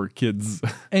 When we were kids.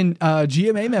 And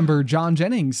GMA member John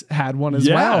Jennings had one as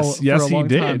well. Yes, he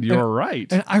did. Time. You're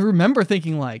right. And I remember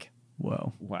thinking like,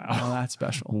 whoa. Wow. Now that's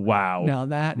special. Wow. Now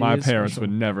that my is parents special.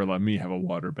 would never let me have a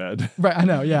water bed. Right. I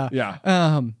know. Yeah.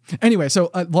 Yeah. Anyway, so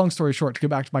long story short, to go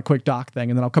back to my quick dock thing,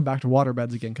 and then I'll come back to water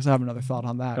beds again because I have another thought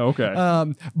on that. Okay.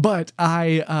 But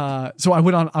I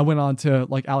went on to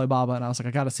like Alibaba, and I was like,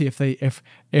 I got to see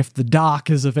if the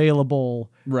dock is available,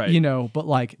 right? You know, but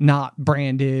like not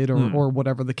branded or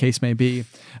whatever the case may be.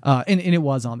 And it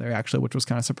was on there actually, which was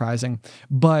kind of surprising.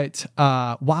 But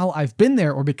while I've been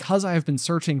there, or because I have been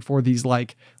searching for these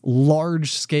like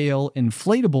large scale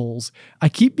inflatables, I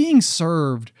keep being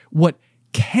served what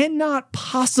cannot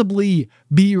possibly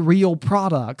be real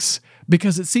products,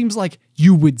 because it seems like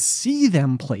you would see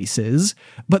them places,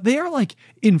 but they are like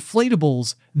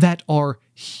inflatables that are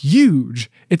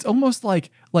huge. It's almost like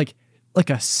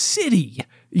a city,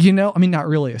 you know? I mean, not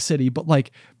really a city, but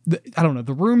like, I don't know.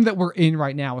 The room that we're in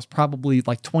right now is probably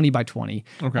like 20 by 20.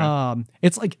 Okay.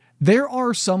 It's like, there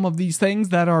are some of these things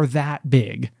that are that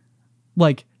big.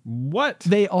 Like, what?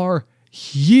 They are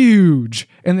huge,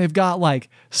 and they've got like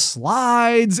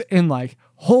slides and like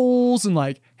holes and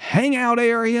like hangout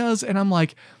areas. And I'm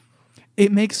like,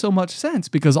 it makes so much sense,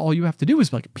 because all you have to do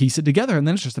is like piece it together, and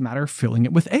then it's just a matter of filling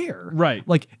it with air. Right.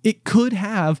 Like, it could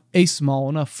have a small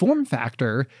enough form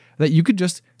factor that you could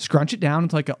just scrunch it down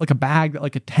into like a bag that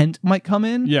like a tent might come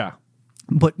in. Yeah.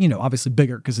 But, you know, obviously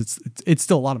bigger because it's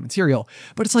still a lot of material.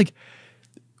 But it's like,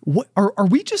 what are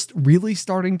we just really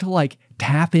starting to like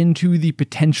tap into the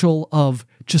potential of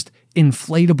just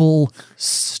inflatable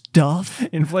stuff?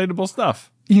 Inflatable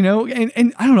stuff. You know,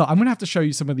 and I don't know, I'm going to have to show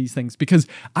you some of these things because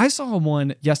I saw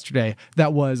one yesterday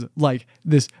that was like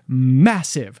this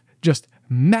massive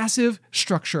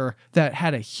structure that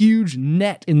had a huge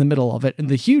net in the middle of it. And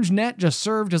the huge net just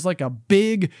served as like a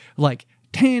big like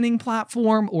tanning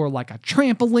platform or like a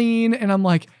trampoline. And I'm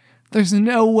like, there's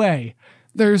no way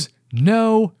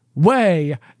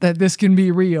that this can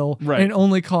be real. Right. And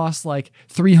only costs like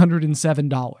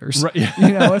 $307. Right.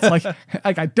 You know, it's like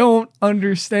I don't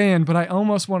understand, but I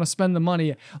almost want to spend the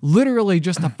money literally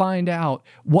just to find out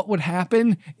what would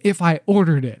happen if I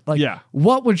ordered it. Like,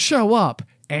 what would show up?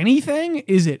 Anything?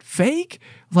 Is it fake?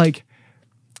 Like,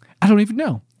 I don't even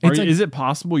know. Is it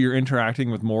possible you're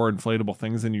interacting with more inflatable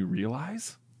things than you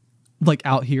realize? Like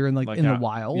out here and like in the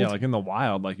wild? Yeah, like in the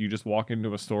wild. Like you just walk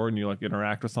into a store and you like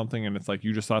interact with something and it's like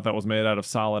you just thought that was made out of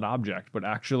solid object, but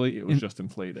actually it was just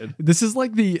inflated. This is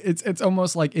like it's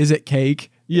almost like, is it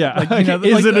cake? Yeah. Like, you know,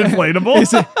 is it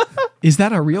inflatable? Is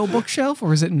that a real bookshelf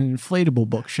or is it an inflatable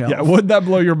bookshelf? Yeah, wouldn't that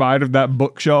blow your mind if that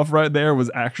bookshelf right there was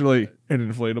actually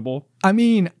an inflatable? I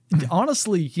mean,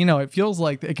 honestly, you know, it feels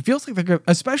like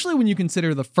especially when you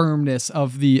consider the firmness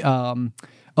of the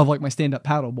of like my stand-up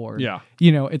paddleboard. Yeah.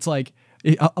 You know, it's like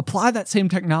apply that same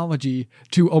technology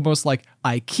to almost like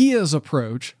IKEA's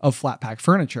approach of flat pack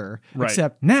furniture, right.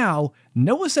 Except now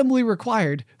no assembly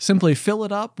required. Simply fill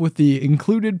it up with the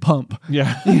included pump.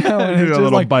 Yeah, you know, and a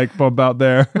little like, bike pump out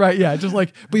there, right? Yeah, just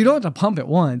like, but you don't have to pump it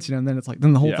once, you know. And then it's like,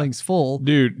 then the whole thing's full.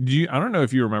 Dude, I don't know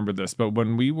if you remember this, but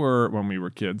when we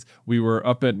were kids, we were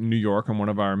up at New York on one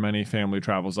of our many family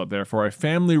travels up there for a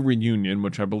family reunion,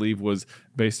 which I believe was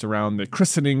based around the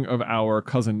christening of our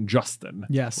cousin Justin.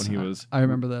 Yes, when he was I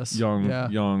remember this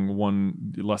young,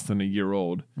 one less than a year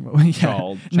old.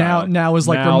 Child. Now is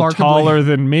like now remarkably taller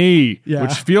than me,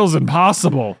 which feels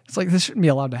impossible. It's like, this shouldn't be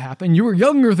allowed to happen. You were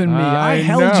younger than me. I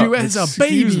held you as a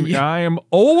baby. Me, I am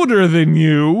older than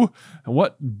you.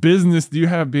 What business do you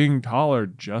have being taller,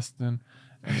 Justin?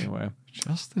 Anyway,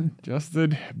 Justin,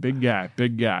 big guy.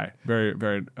 Very,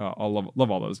 very. I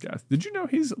love all those guys. Did you know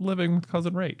he's living with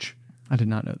cousin Rach? I did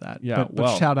not know that. Yeah,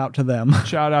 but shout out to them.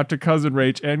 Shout out to cousin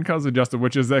Rach and cousin Justin,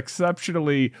 which is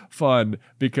exceptionally fun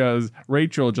because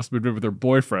Rachel just moved in with her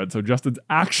boyfriend. So Justin's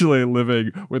actually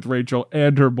living with Rachel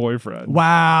and her boyfriend.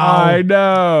 Wow. I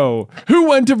know. Who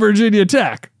went to Virginia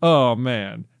Tech? Oh,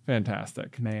 man.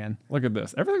 Fantastic. Man. Look at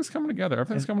this. Everything's coming together.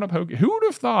 Everything's coming up hokey. Who would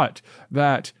have thought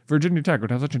that Virginia Tech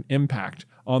would have such an impact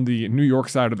on the New York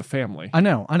side of the family? I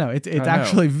know. It's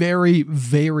actually very,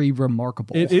 very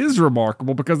remarkable. It is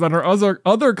remarkable because then our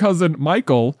other cousin,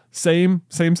 Michael, same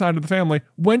side of the family,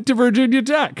 went to Virginia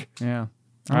Tech. Yeah.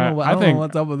 I don't know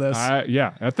what's up with this.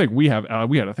 I think we had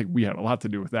a lot to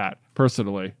do with that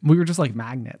personally. We were just like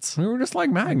magnets.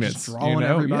 Just drawing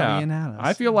everybody in at us.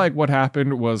 I feel like what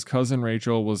happened was cousin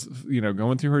Rachel was,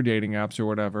 going through her dating apps or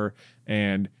whatever,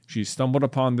 and she stumbled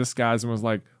upon this guy's and was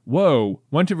like, "Whoa,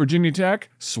 went to Virginia Tech,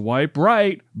 swipe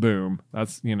right, boom."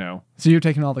 That's So you're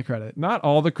taking all the credit. Not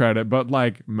all the credit, but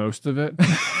like most of it.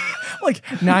 Like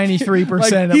 93%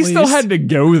 like, at least. He still had to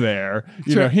go there.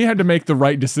 You know, he had to make the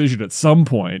right decision at some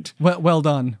point. Well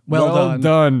done. Well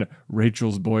done,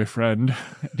 Rachel's boyfriend.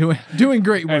 Doing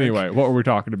great work. Anyway, what were we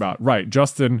talking about? Right,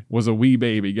 Justin was a wee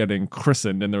baby getting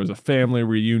christened, and there was a family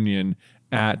reunion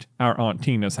at our Aunt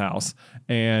Tina's house.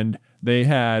 And they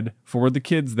had, for the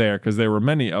kids there, because there were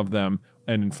many of them,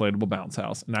 an inflatable bounce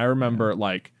house. And I remember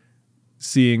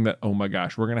seeing that, oh my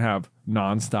gosh, we're going to have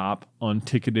nonstop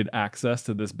unticketed access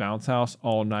to this bounce house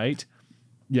all night.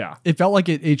 Yeah. It felt like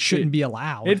it shouldn't be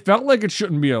allowed. It felt like it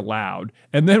shouldn't be allowed.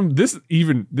 And then this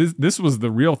was the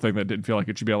real thing that didn't feel like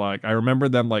it should be allowed. I remember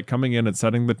them coming in and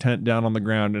setting the tent down on the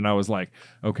ground, and I was like,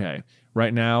 okay,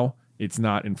 right now it's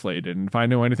not inflated. And if I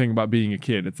know anything about being a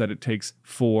kid, it's that it takes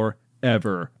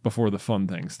forever before the fun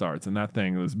thing starts, and that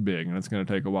thing is big and it's going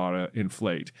to take a while to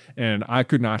inflate, and I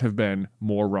could not have been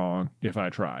more wrong if I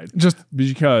tried, just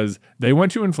because they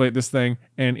went to inflate this thing,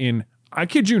 and in, I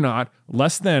kid you not,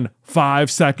 less than 5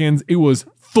 seconds it was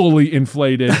fully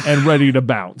inflated and ready to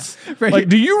bounce. Right.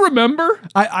 Do you remember?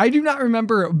 I do not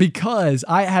remember, because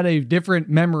I had a different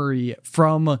memory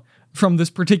from this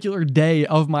particular day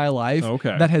of my life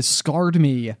that has scarred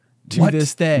me to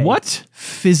this day. What?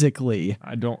 Physically.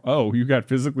 I don't. Oh, you got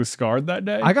physically scarred that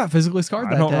day? I got physically scarred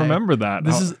that day. I don't remember that.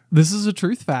 This is a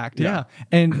truth fact. Yeah.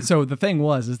 And so the thing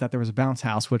is that there was a bounce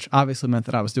house, which obviously meant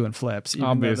that I was doing flips,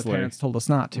 even though the parents told us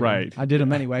not to. Right. I did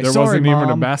them anyway. There Sorry, wasn't Mom.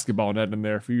 even a basketball net in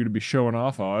there for you to be showing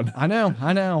off on. I know.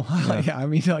 Yeah, I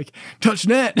mean, touch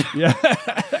net. Yeah.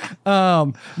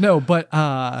 No, but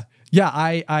Yeah,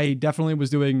 I definitely was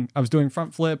doing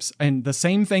front flips, and the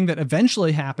same thing that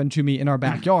eventually happened to me in our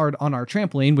backyard on our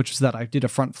trampoline, which is that I did a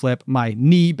front flip, my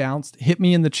knee bounced, hit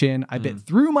me in the chin, I bit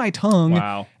through my tongue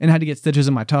and had to get stitches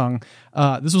in my tongue.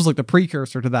 This was like the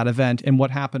precursor to that event, and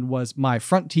what happened was my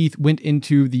front teeth went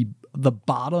into the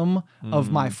bottom of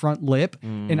my front lip,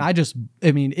 and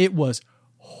it was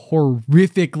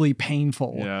horrifically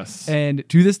painful. Yes. And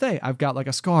to this day, I've got like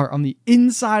a scar on the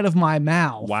inside of my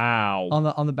mouth. Wow.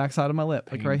 On the back side of my lip,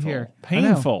 like right here.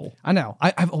 Painful. I know.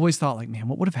 I've always thought like, man,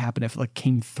 what would have happened if it like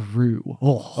came through?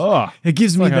 Oh, it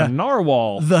gives me like the a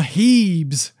narwhal. the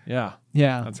heebs. Yeah.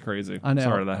 Yeah. That's crazy. I know.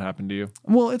 Sorry that happened to you.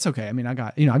 Well, it's okay. I mean, I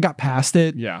got past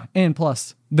it. Yeah. And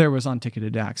plus, there was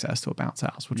unticketed access to a bounce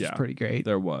house, which is pretty great.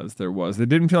 There was. It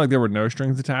didn't feel like there were no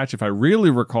strings attached. If I really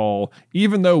recall,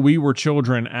 even though we were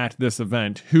children at this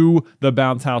event, who the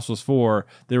bounce house was for,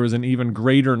 there was an even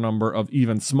greater number of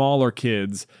even smaller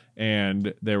kids,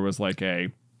 and there was like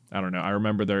I don't know. I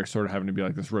remember there sort of having to be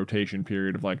like this rotation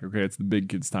period of like, okay, it's the big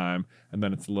kids' time, and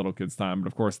then it's the little kids' time. But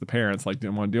of course, the parents like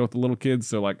didn't want to deal with the little kids,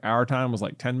 so like our time was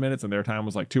like 10 minutes, and their time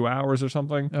was like 2 hours or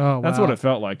something. Oh, that's wow. what it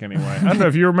felt like anyway. I don't know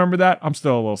if you remember that. I'm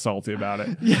still a little salty about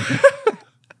it.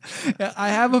 I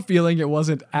have a feeling it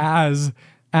wasn't as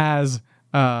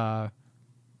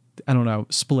I don't know,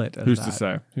 split. Who's to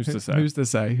say? Who's to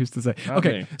say?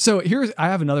 Okay, so I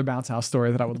have another bounce house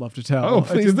story that I would love to tell. Oh,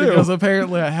 please do. Because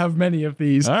apparently I have many of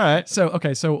these. All right. So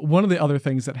one of the other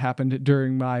things that happened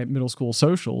during my middle school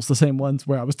socials, the same ones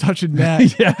where I was touching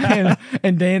Matt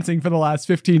and dancing for the last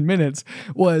 15 minutes,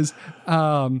 was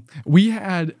we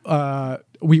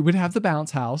would have the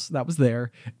bounce house that was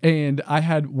there, and I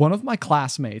had one of my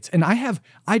classmates, and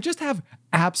I just have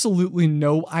absolutely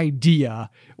no idea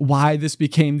why this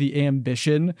became the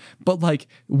ambition, but like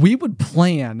we would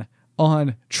plan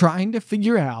on trying to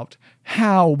figure out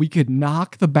how we could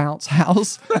knock the bounce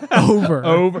house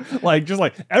over. Like just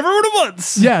like everyone at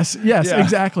once. Yes,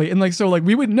 exactly. And like so like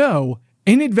we would know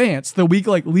in advance the week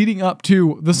like leading up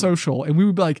to the social, and we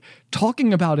would be like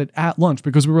talking about it at lunch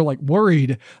because we were like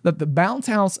worried that the bounce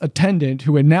house attendant,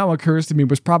 who it now occurs to me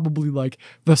was probably like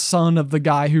the son of the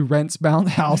guy who rents bounce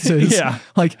houses,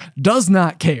 like does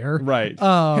not care. Right.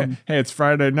 Hey, it's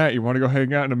Friday night. You want to go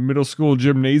hang out in a middle school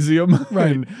gymnasium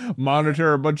and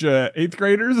monitor a bunch of 8th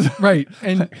graders? Right.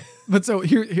 And but so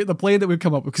here the plan that we've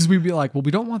come up with, because we'd be like, well,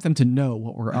 we don't want them to know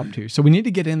what we're up to, so we need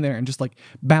to get in there and just like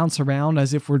bounce around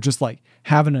as if we're just like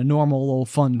having a normal little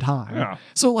fun time. Yeah.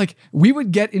 So like we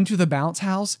would get into the bounce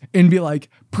house and be like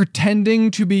pretending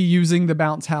to be using the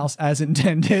bounce house as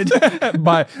intended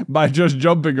by just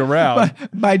jumping around,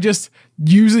 by just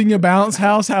using a bounce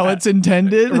house how it's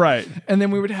intended. Right. And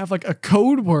then we would have like a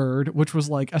code word which was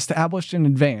like established in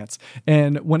advance,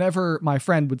 and whenever my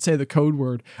friend would say the code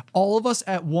word, all of us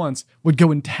at once would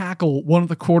go and tackle one of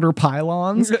the quarter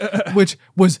pylons, which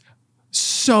was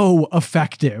so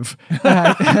effective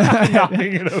at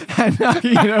knocking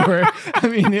it over. I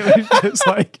mean, it was just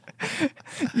like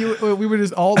we would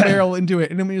just all barrel into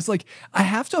it, and I mean, it's like I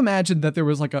have to imagine that there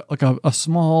was like a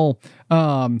small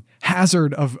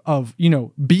hazard of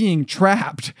being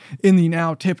trapped in the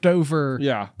now tipped over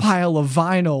pile of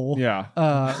vinyl.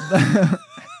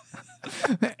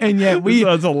 And yet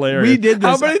that's hilarious. We did this.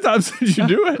 How many times did you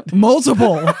do it?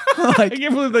 Multiple. Like, I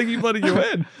can't believe they keep letting you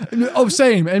in. Oh,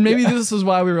 same. And maybe this is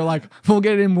why we were like, we'll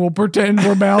get in, we'll pretend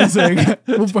we're bouncing.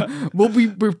 we'll be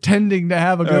pretending to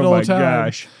have a good old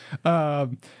time.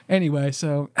 Gosh. Anyway,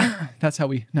 so that's how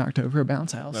we knocked over a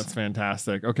bounce house. That's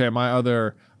fantastic. Okay,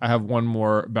 I have one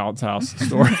more bounce house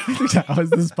story. How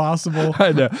is this possible?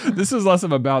 I know. This is less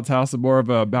of a bounce house and more of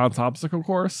a bounce obstacle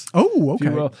course. Oh,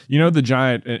 okay. You know the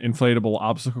giant inflatable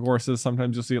obstacle courses?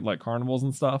 Sometimes you'll see it like carnivals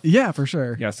and stuff. Yeah, for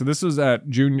sure. Yeah, so this was at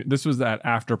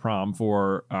after prom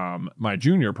for my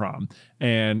junior prom,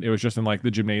 and it was just in like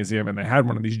the gymnasium, and they had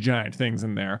one of these giant things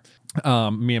in there.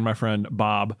 Me and my friend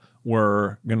Bob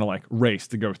were gonna like race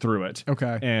to go through it.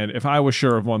 Okay. And if I was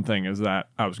sure of one thing, is that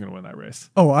I was gonna win that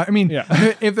race. Oh, I mean,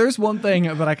 if there's one thing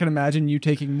that I can imagine you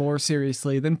taking more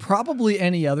seriously than probably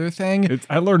any other thing,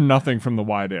 I learned nothing from the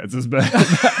Y dance. It's been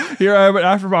here I am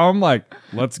after prom, I'm like,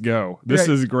 let's go. This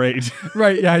is great.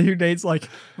 Right. Yeah. Your date's like,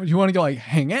 you want to go like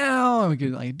hang out, we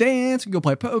could like dance, we could go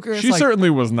play poker. She certainly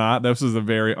was not. This was a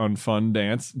very unfun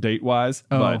dance date wise.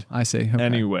 Oh, but I see. Okay.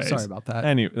 Anyways, sorry about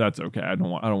that. That's okay. I don't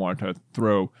want to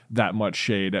throw that much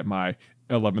shade at my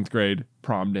 11th grade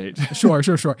prom date. Sure.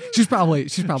 She's probably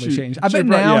changed. I bet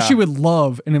now she would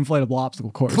love an inflatable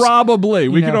obstacle course. Probably.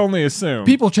 We could only assume.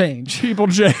 People change. People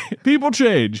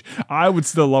change. I would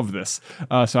still love this.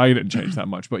 So I didn't change that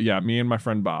much. But yeah, me and my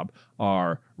friend Bob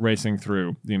are racing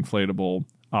through the inflatable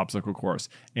obstacle course.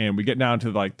 And we get down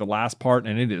to like the last part,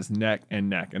 and it is neck and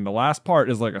neck. And the last part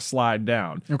is like a slide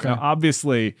down. Okay. Now,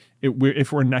 obviously,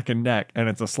 if we're neck and neck and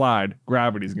it's a slide,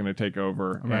 gravity's going to take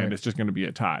over, and it's just going to be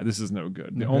a tie. This is no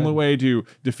good. The only way to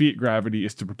defeat gravity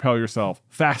is to propel yourself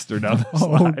faster down the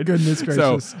slide. Oh, goodness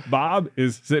gracious. So Bob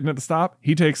is sitting at the stop.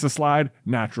 He takes the slide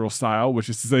natural style, which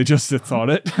is to say just sits on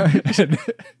it. And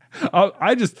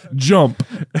I just jump,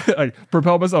 like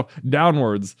propel myself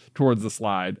downwards towards the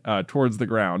slide, towards the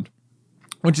ground,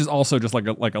 which is also just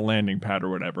like a landing pad or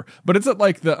whatever. But it's at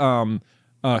like the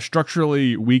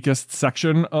structurally weakest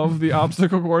section of the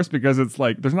obstacle course, because it's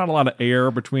like there's not a lot of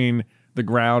air between the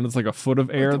ground. It's like a foot of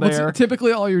air there.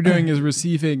 Typically, all you're doing is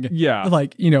receiving,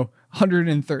 like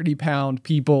 130-pound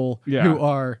people who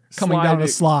are coming down a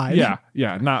slide.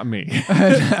 Yeah, not me.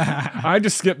 I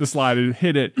just skipped the slide and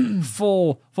hit it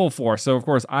full force. So of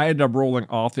course I ended up rolling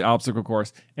off the obstacle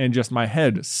course, and just my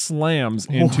head slams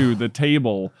into the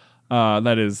table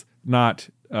that is not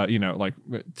like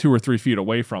 2 or 3 feet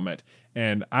away from it.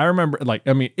 And I remember,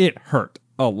 it hurt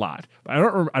a lot. But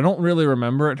I don't really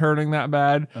remember it hurting that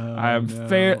bad. I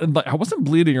wasn't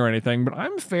bleeding or anything, but I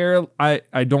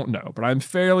don't know, but I'm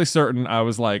fairly certain I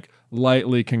was like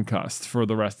lightly concussed for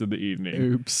the rest of the evening.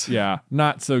 Oops. Yeah,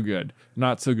 not so good.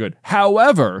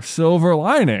 However, silver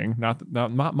lining, not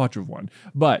much of one,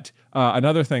 but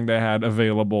another thing they had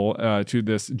available to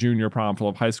this junior prom full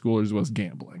of high schoolers was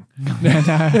gambling.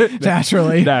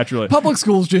 Naturally. Public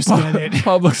schools just get it.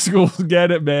 Public schools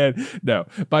get it, man. No,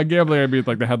 by gambling I mean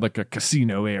like they had like a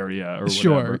casino area or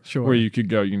whatever, sure, where you could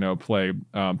go, play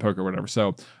poker or whatever.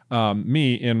 So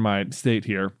me in my state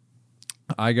here,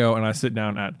 I go and I sit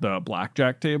down at the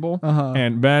blackjack table,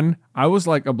 and Ben, I was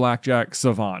like a blackjack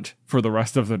savant for the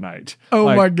rest of the night. Oh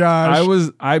my gosh!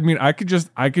 I could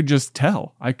just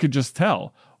tell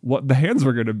what the hands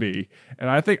were going to be, and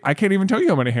I can't even tell you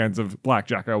how many hands of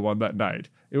blackjack I won that night.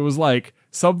 It was like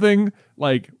something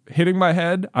like hitting my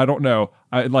head. I don't know.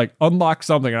 I like unlocked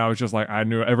something, and I was just like, I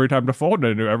knew every time to fold, and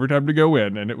I knew every time to go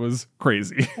in, and it was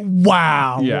crazy.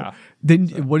 Wow. Yeah. Then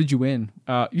what did you win?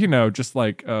 Just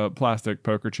like plastic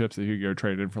poker chips that you could go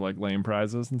trade in for like lame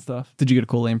prizes and stuff. Did you get a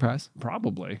cool lame prize?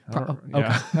 Probably.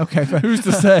 Okay. Who's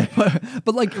to say?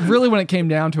 but like really, when it came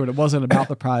down to it, it wasn't about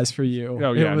the prize for you.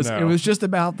 Oh yeah, it was just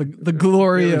about the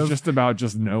glory of just about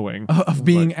just knowing of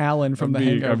being Alan from The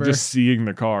Hangover. Of just seeing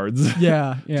the cards.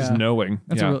 Yeah. Just knowing.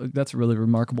 That's a really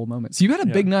remarkable moment. So you had a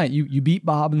big night. You beat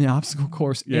Bob in the obstacle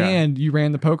course, and you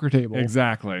ran the poker table.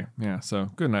 Exactly. Yeah.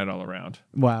 So good night all around.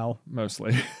 Wow.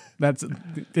 Mostly. That's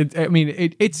it. I mean,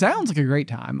 it sounds like a great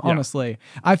time, honestly.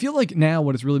 I feel like now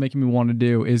what it's really making me want to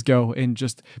do is go and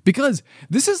just, because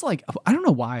this is like, I don't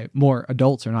know why more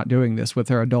adults are not doing this with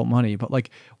their adult money, but like,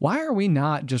 why are we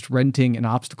not just renting an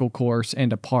obstacle course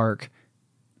and a park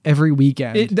every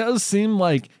weekend? It does seem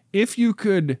like if you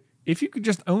could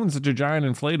just own such a giant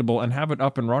inflatable and have it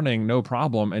up and running, no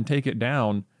problem, and take it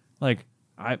down, like,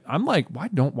 I'm like, why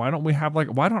don't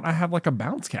I have like a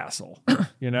bounce castle?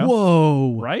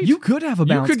 Whoa. Right? You could have a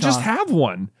bounce castle. You could just have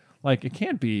one. Like, it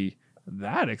can't be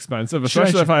that expensive,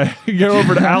 especially if I go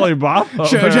over to Alibaba.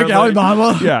 Should I check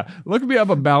Alibaba? Yeah. Look me up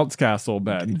a bounce castle,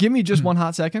 Ben. Give me just one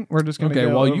hot second. We're just going to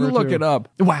go while you over look it up.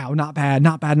 Wow, not bad.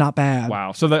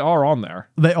 Wow. So they are on there.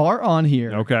 They are on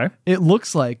here. Okay. It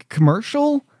looks like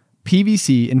commercial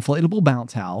PVC inflatable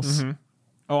bounce house. Mm-hmm.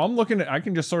 Oh, I'm looking at, I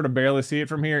can just sort of barely see it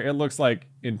from here. It looks like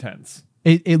intense.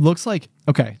 It looks like,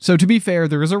 okay, so to be fair,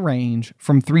 there is a range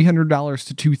from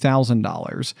 $300 to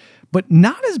 $2,000, but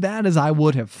not as bad as I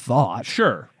would have thought.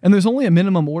 Sure. And there's only a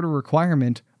minimum order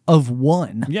requirement of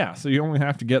one. Yeah, so you only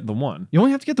have to get the one. You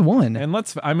only have to get the one. And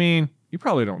you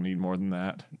probably don't need more than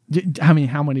that. I mean,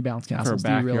 how many bounce castles for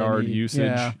do you really backyard need?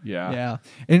 usage? Yeah.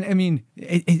 And I mean,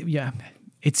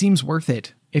 it seems worth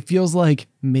it. It feels like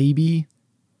maybe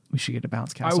we should get a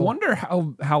bounce castle. I wonder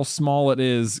how small it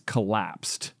is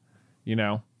collapsed.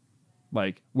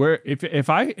 Like where if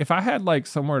I had like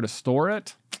somewhere to store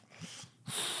it,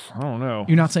 I don't know.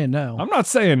 You're not saying no. I'm not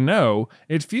saying no.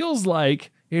 It feels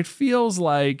like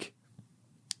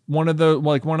one of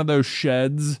those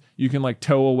sheds you can like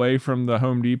tow away from the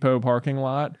Home Depot parking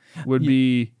lot would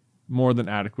be more than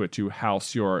adequate to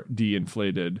house your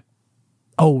de-inflated.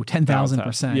 Oh,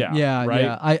 10,000%. Yeah, right?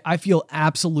 Yeah. I feel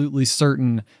absolutely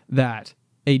certain that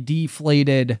a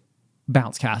deflated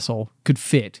bounce castle could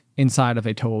fit inside of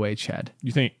a tow-away shed.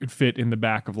 You think it could fit in the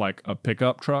back of like a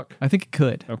pickup truck? I think it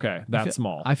could. Okay, that's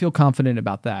small. I feel confident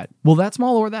about that. Well, that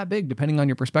small or that big, depending on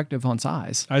your perspective on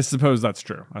size. I suppose that's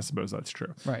true.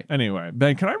 Right. Anyway,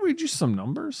 Ben, can I read you some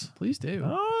numbers? Please do.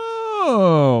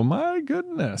 Oh, my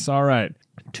goodness. All right.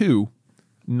 2,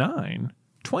 9,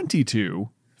 22,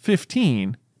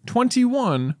 15,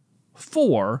 21,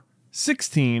 4,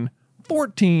 16,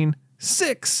 14,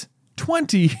 6,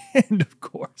 20, and of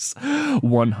course,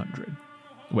 100.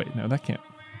 Wait, no, that can't.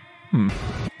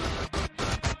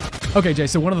 Okay, Jay,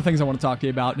 so one of the things I want to talk to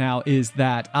you about now is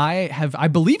that I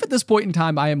believe at this point in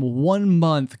time, I am 1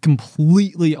 month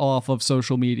completely off of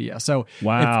social media. So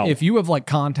wow. if you have like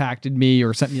contacted me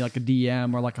or sent me like a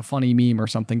DM or like a funny meme or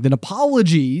something, then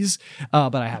apologies,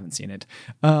 but I haven't seen it.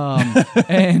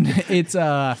 And it's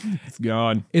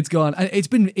gone. It's gone. It's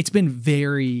been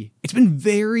very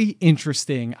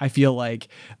interesting. I feel like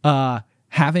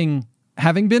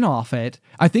having been off it,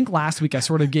 I think last week I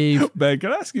sort of gave... Ben,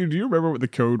 can I ask you, do you remember what the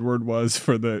code word was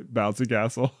for the bouncy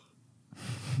castle?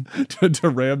 to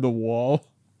ram the wall?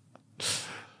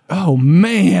 Oh,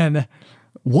 man.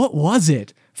 What was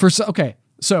it?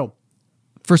 So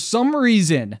for some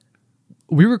reason,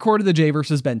 we recorded the Jay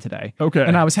versus Ben today. Okay.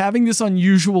 And I was having this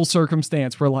unusual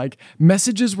circumstance where like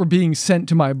messages were being sent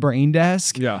to my brain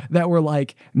desk that were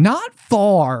like not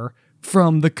far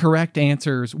from the correct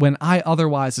answers when I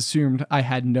otherwise assumed I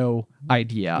had no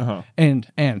idea. Uh-huh. And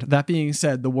that being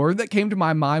said, the word that came to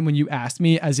my mind when you asked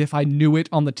me as if I knew it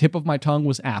on the tip of my tongue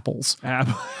was apples.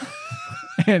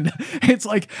 And it's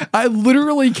like, I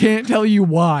literally can't tell you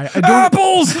why.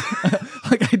 Apples!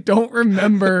 Like, I don't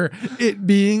remember it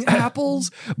being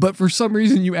apples, but for some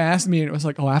reason you asked me and it was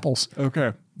like, oh, apples.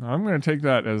 Okay. I'm going to take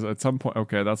that as at some point.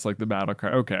 Okay, that's like the battle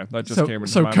cry. Okay, that just came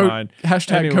into my mind.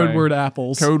 Hashtag code word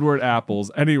apples. Code word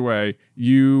apples. Anyway,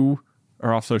 you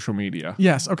are off social media.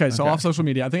 Yes. Okay. So off social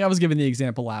media. I think I was giving the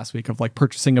example last week of like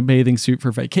purchasing a bathing suit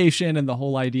for vacation. And the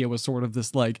whole idea was sort of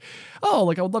this like, oh,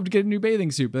 like I would love to get a new bathing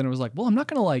suit. But then it was like, well, I'm not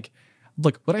going to like,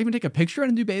 would I even take a picture in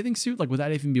a new bathing suit? Like, would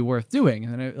that even be worth doing?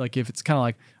 And then if it's kind of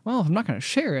like, well, if I'm not going to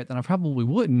share it, then I probably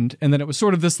wouldn't. And then it was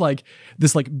sort of this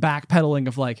backpedaling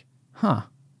of like,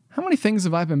 how many things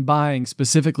have I been buying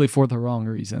specifically for the wrong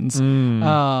reasons?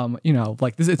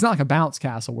 Like this, it's not like a bounce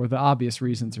castle where the obvious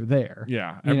reasons are there.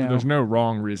 Yeah. There's no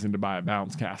wrong reason to buy a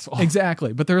bounce castle.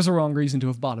 Exactly. But there's a wrong reason to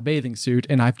have bought a bathing suit,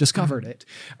 and I've discovered it.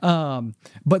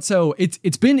 But so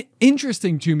it's been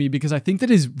interesting to me because I think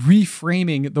that is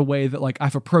reframing the way that like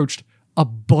I've approached a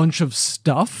bunch of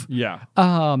stuff. Yeah.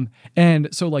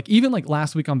 And so like even like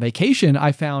last week on vacation,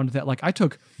 I found that like I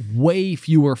took way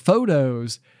fewer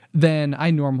photos than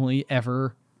I normally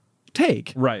ever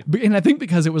take. Right. And I think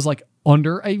because it was like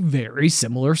under a very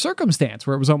similar circumstance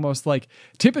where it was almost like,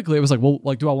 typically it was like, well,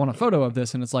 like, do I want a photo of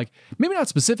this? And it's like, maybe not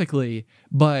specifically,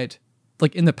 but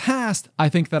like in the past, I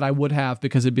think that I would have,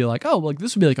 because it'd be like, oh, like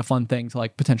this would be like a fun thing to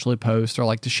like potentially post or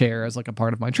like to share as like a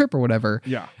part of my trip or whatever.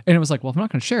 Yeah. And it was like, well, if I'm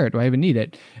not going to share it, do I even need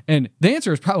it? And the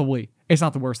answer is probably, it's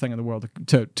not the worst thing in the world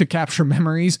to capture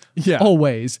memories. Yeah.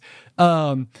 Always.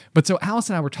 But so Alice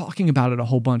and I were talking about it a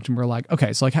whole bunch and we're like,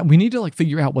 okay, so like we need to like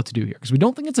figure out what to do here because we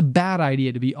don't think it's a bad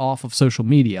idea to be off of social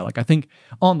media. Like I think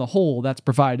on the whole, that's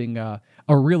providing a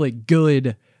really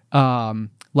good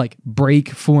like break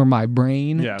for my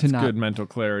brain. Yeah, it's good mental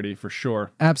clarity for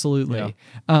sure. Absolutely.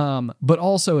 Yeah. But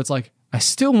also it's like, I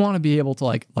still want to be able to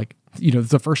like,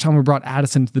 the first time we brought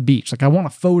Addison to the beach, like I want a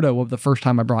photo of the first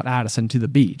time I brought Addison to the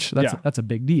beach. That's a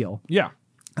big deal. Yeah.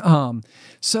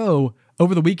 So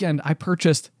over the weekend, I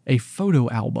purchased a photo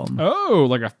album. Oh,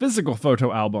 like a physical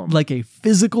photo album. Like a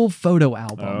physical photo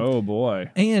album. Oh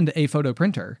boy. And a photo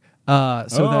printer.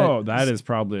 That is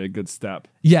probably a good step.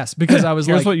 Yes, because I was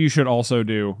Here's like, what you should also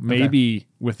do. Maybe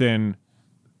within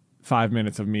 5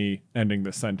 minutes of me ending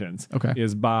this sentence. Okay.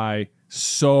 Is buy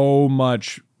so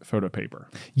much photo paper.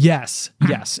 Yes.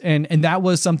 And that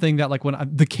was something that like when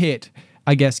the kit,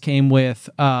 I guess, came with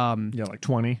like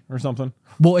 20 or something.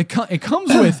 Well, it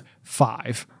comes with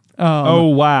 5. Oh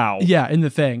wow! Yeah, in the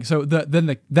thing. So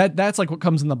that's like what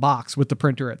comes in the box with the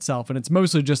printer itself, and it's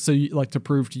mostly just so you, like to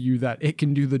prove to you that it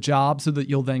can do the job, so that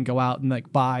you'll then go out and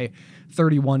like buy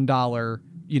 $31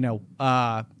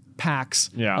 packs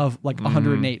of like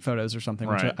 108 photos or something,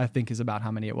 which I think is about how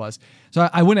many it was. So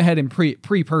I went ahead and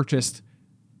pre-purchased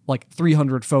like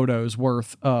 300 photos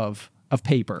worth of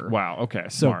paper. Wow. Okay.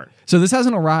 Smart. So this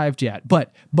hasn't arrived yet,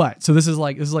 but so this is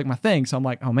like my thing. So I'm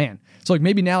like, oh man. So like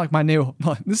maybe now like my new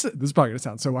this is probably gonna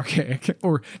sound so archaic,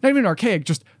 or not even archaic,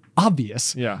 just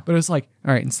obvious. Yeah. But it's like,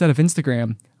 all right, instead of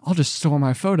Instagram, I'll just store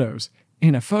my photos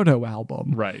in a photo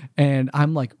album. Right. And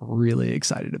I'm like really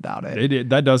excited about it.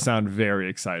 That does sound very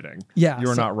exciting. Yeah.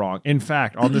 You're not wrong. In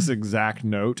fact, on this exact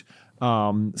note,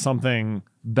 something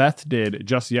Beth did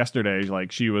just yesterday,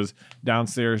 like she was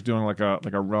downstairs doing like a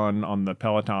run on the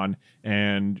Peloton,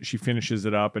 and she finishes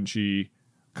it up and she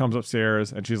comes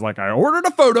upstairs and she's like, I ordered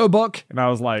a photo book. And I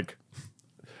was like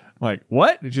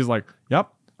what? And she's like,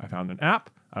 yep, I found an app.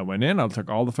 I went in, I took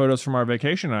all the photos from our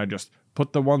vacation, and I just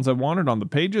put the ones I wanted on the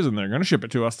pages, and they're going to ship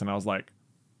it to us. And I was like,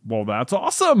 well, that's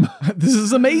awesome. This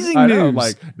is amazing I news. know,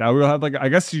 like now we'll have like, I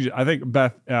guess I think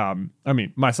Beth, I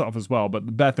mean myself as well,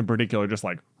 but Beth in particular just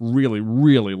like really,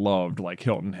 really loved like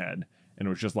Hilton Head. And it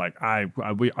was just like, I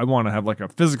want to have like a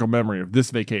physical memory of this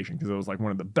vacation because it was like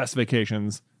one of the best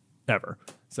vacations ever.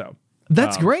 So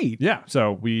that's great. Yeah.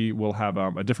 So we will have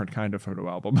a different kind of photo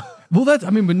album. Well, that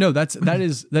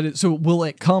is. So will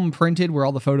it come printed where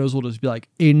all the photos will just be like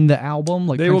in the album?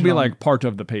 Like they will be on? like part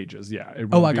of the pages. Yeah.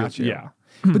 I got you. Yeah.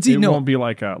 But see, it won't be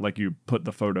like you put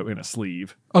the photo in a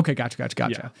sleeve. Okay, gotcha.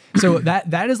 Yeah. So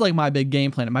that is like my big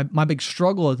game plan. My big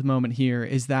struggle at the moment here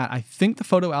is that I think the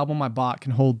photo album I bought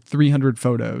can hold 300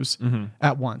 photos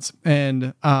at once.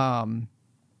 And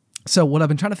so what I've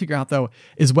been trying to figure out though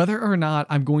is whether or not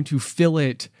I'm going to fill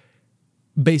it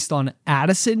based on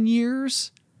Addison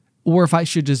years or if I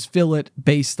should just fill it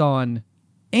based on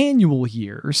annual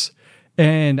years.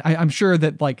 And I'm sure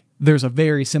that like there's a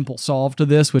very simple solve to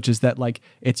this, which is that like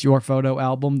it's your photo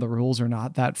album. The rules are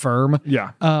not that firm.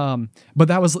 Yeah. But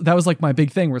that was like my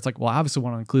big thing where it's like, well, I obviously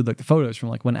want to include like the photos from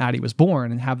like when Addie was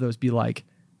born and have those be like,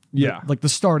 like the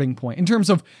starting point in terms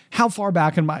of how far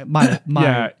back in my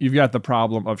yeah, you've got the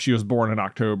problem of she was born in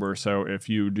October. So if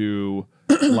you do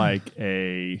like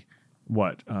a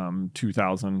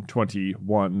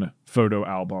 2021 photo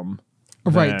album.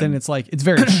 Right, then it's like, it's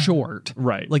very short.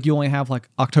 Right. Like you only have like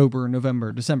October,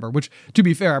 November, December, which to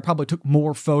be fair, I probably took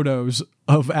more photos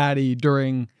of Addie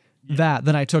during that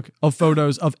than I took of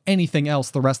photos of anything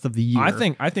else the rest of the year. I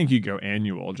think you go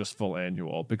annual, just full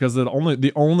annual, because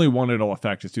the only one it'll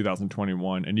affect is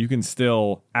 2021, and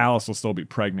Alice will still be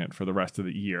pregnant for the rest of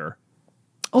the year.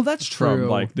 Oh, that's true. From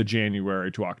like the January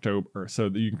to October, so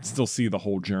that you can still see the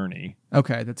whole journey.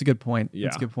 Okay, that's a good point. Yeah.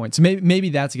 That's a good point. So maybe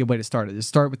that's a good way to start it. Is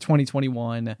start with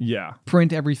 2021. Yeah.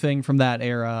 Print everything from that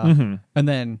era, and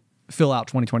then fill out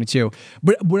 2022.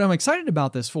 But what I'm excited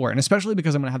about this for, and especially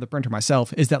because I'm going to have the printer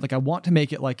myself, is that like I want to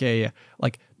make it like a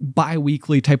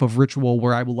bi-weekly type of ritual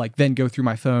where I will like then go through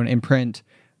my phone and print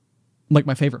like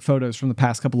my favorite photos from the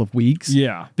past couple of weeks.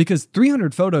 Yeah. Because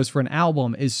 300 photos for an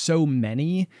album is so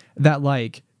many that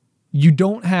like you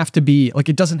don't have to be like,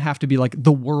 it doesn't have to be like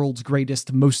the world's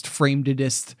greatest, most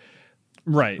framedest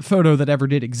photo that ever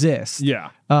did exist.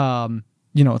 Yeah.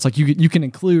 It's like you can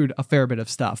include a fair bit of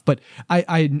stuff, but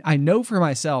I know for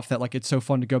myself that like it's so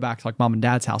fun to go back to like mom and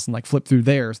dad's house and like flip through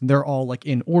theirs, and they're all like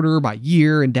in order by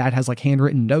year, and dad has like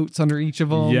handwritten notes under each of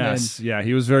them. Yes, yeah,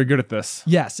 he was very good at this.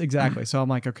 Yes, exactly. So I'm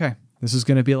like, okay, this is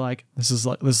gonna be like this is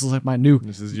like my new.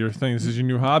 This is your thing. This is your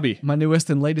new hobby. My newest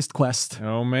and latest quest.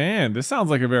 Oh man, this sounds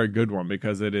like a very good one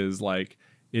because there's like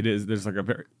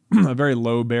a very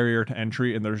low barrier to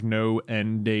entry, and there's no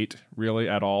end date really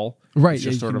at all. Right. It's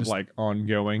just sort of like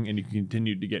ongoing, and you can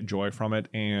continue to get joy from it.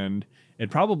 And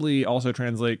it probably also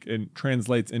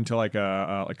translates into like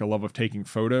a love of taking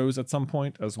photos at some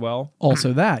point as well.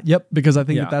 Also that, yep, because I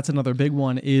think that's another big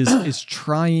one is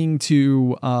trying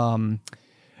to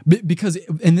because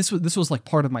this was like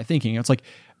part of my thinking. It's like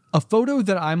a photo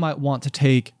that I might want to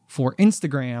take for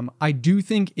Instagram, I do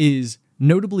think is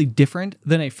notably different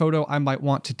than a photo I might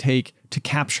want to take to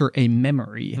capture a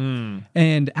memory.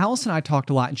 And Alice and I talked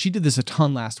a lot, and she did this a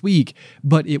ton last week,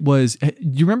 but it was,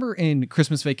 you remember in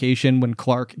Christmas Vacation when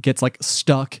Clark gets like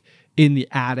stuck in the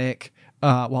attic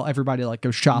while everybody like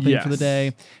goes shopping for the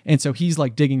day? And so he's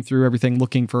like digging through everything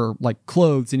looking for like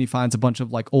clothes, and he finds a bunch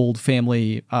of like old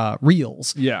family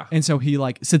reels. Yeah. And so he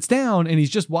like sits down and he's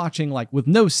just watching like with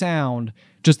no sound,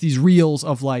 just these reels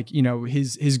of like,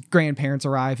 his grandparents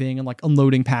arriving and like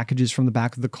unloading packages from the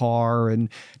back of the car and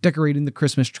decorating the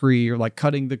Christmas tree or like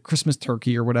cutting the Christmas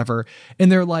turkey or whatever.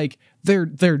 And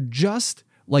they're just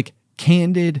like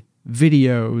candid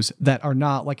videos that are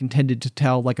not like intended to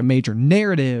tell like a major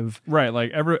narrative. Right.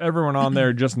 Like everyone on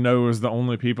there just knows the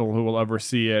only people who will ever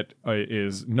see it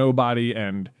is nobody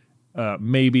and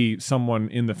maybe someone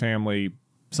in the family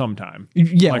sometime.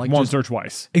 Yeah. Like once or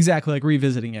twice. Exactly. Like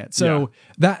revisiting it. So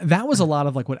that was a lot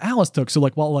of like what Alice took. So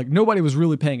like while like nobody was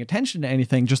really paying attention to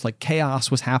anything, just like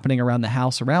chaos was happening around the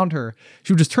house around her,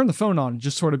 she would just turn the phone on and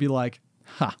just sort of be like,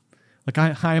 like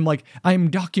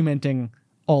I'm documenting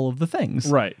all of the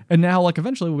things. Right. And now like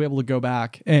eventually we'll be able to go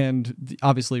back and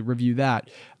obviously review that.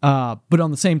 But on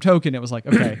the same token, it was like,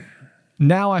 okay,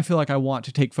 now I feel like I want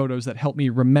to take photos that help me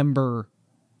remember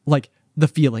like the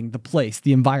feeling, the place,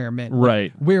 the environment,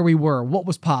 right, like where we were, what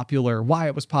was popular, why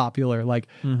it was popular, like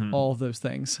all of those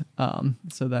things.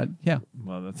 So that, yeah.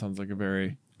 Well, that sounds like a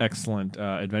very excellent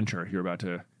adventure you're about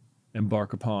to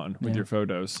embark upon with your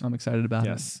photos. I'm excited about it.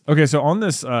 Yes. Okay, so on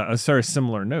this a very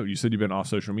similar note, you said you've been off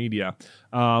social media.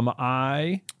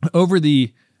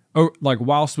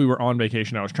 Whilst we were on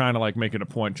vacation, I was trying to like make it a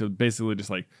point to basically just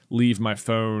like leave my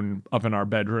phone up in our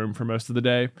bedroom for most of the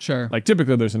day. Sure. Like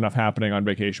typically there's enough happening on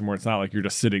vacation where it's not like you're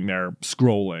just sitting there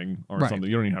scrolling or something.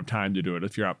 You don't even have time to do it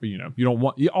if you're up,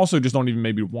 you also just don't even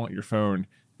maybe want your phone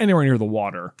anywhere near the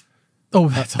water. Oh,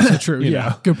 that's also true.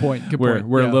 Yeah. Good point. Where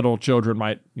little children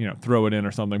might, throw it in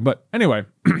or something. But anyway,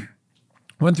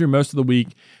 went through most of the week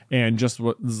and just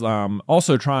was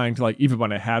also trying to like, even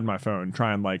when I had my phone,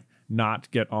 try and like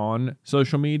not get on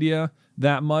social media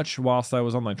that much whilst I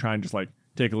was on, like trying to just like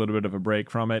take a little bit of a break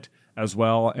from it as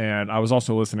well. And I was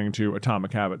also listening to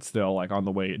Atomic Habits still, like on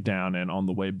the way down and on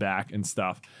the way back and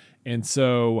stuff. And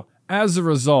so as a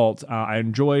result, I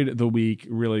enjoyed the week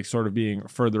really sort of being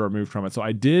further removed from it. So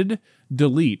I did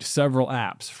delete several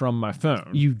apps from my phone.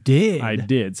 You did? I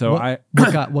did. So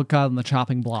what got on the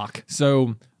chopping block?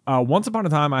 So once upon a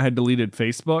time, I had deleted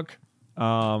Facebook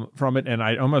from it, and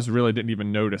I almost really didn't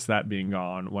even notice that being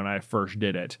gone when I first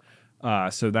did it.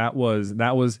 So that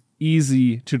was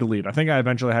easy to delete. I think I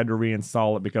eventually had to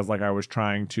reinstall it because like I was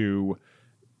trying to,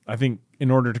 I think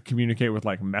in order to communicate with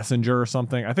like Messenger or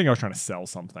something, I think I was trying to sell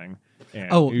something. And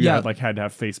had to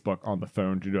have Facebook on the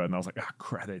phone to do it. And I was like,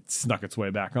 crap, it snuck its way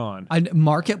back on.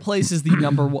 Marketplace is the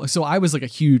number one. So I was like a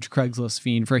huge Craigslist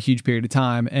fiend for a huge period of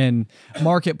time. And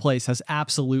Marketplace has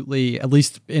absolutely, at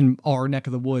least in our neck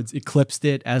of the woods, eclipsed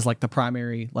it as like the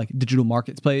primary like digital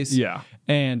marketplace. Yeah.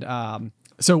 And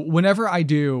so whenever I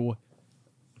do,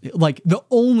 like the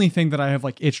only thing that I have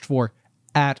like itched for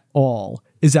at all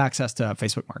is access to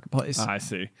Facebook Marketplace. I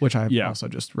see. Which I also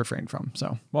just refrained from.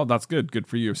 So, well, that's good. Good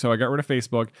for you. So I got rid of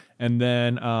Facebook, and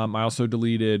then I also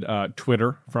deleted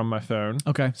Twitter from my phone.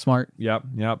 Okay, smart. Yep,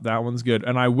 that one's good.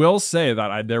 And I will say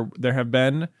that there have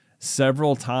been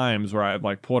several times where I've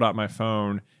like pulled out my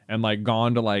phone and like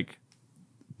gone to like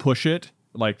push it,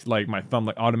 like my thumb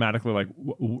like automatically like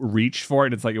reached for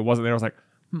it. It's like it wasn't there. I was like,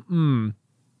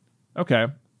 okay,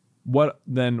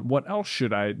 what else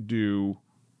should I do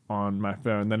on my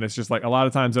phone? Then it's just like a lot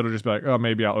of times it'll just be like, oh,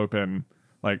 maybe I'll open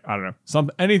like, I don't know,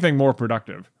 anything more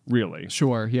productive, really.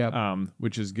 Sure, yeah.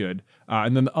 Which is good.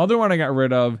 And then the other one I got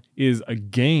rid of is a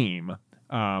game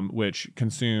which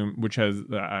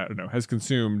has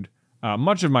consumed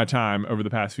much of my time over the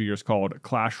past few years, called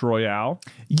Clash Royale.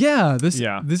 Yeah, this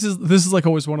is like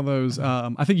always one of those.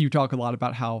 I think you talk a lot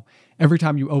about how every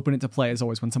time you open it to play is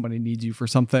always when somebody needs you for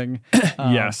something.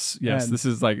 Yes. This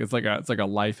is like it's like a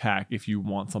life hack if you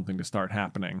want something to start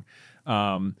happening.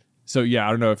 So yeah, I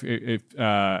don't know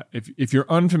if you're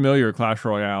unfamiliar, Clash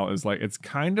Royale is like, it's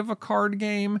kind of a card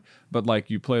game, but like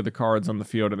you play the cards on the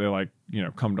field and they like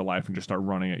come to life and just start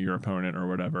running at your opponent or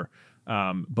whatever.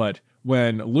 But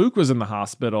when Luke was in the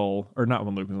hospital, or not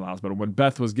when Luke was in the hospital, when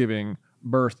Beth was giving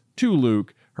birth to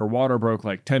Luke, her water broke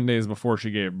like 10 days before she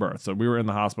gave birth. So we were in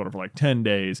the hospital for like 10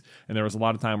 days, and there was a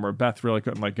lot of time where Beth really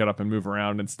couldn't like get up and move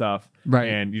around and stuff. Right.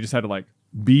 And you just had to like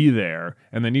be there.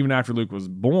 And then even after Luke was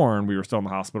born, we were still in the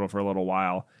hospital for a little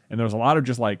while. And there was a lot of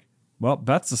just like, well,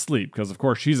 Beth's asleep because of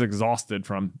course she's exhausted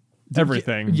from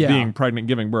everything, being pregnant,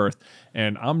 giving birth.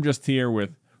 And I'm just here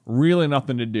with really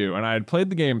nothing to do. And I had played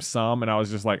the game some, and I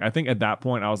was just like, I think at that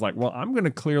point I was like, well, I'm going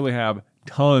to clearly have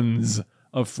tons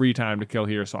of free time to kill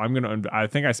here. So I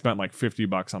think I spent like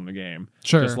 $50 on the game.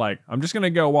 Sure. Just like, I'm just going to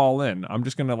go all in. I'm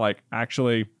just going to like,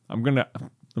 actually, I'm going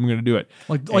to do it.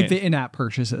 Like the in-app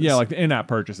purchases. Yeah, like the in-app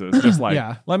purchases. Just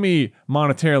like, let me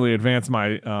monetarily advance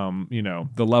my,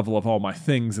 the level of all my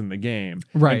things in the game.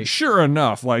 Right. And sure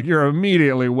enough, like you're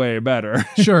immediately way better.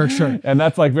 Sure. And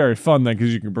that's like very fun then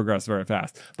because you can progress very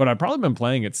fast. But I've probably been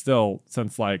playing it still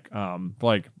since like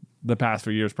the past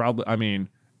few years, probably, I mean,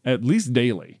 at least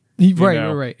daily.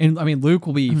 Right. And I mean, Luke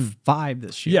will be 5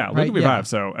 this year. Yeah, Luke will be 5.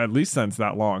 So at least since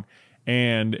that long.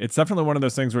 And it's definitely one of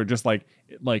those things where just like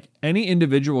any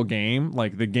individual game,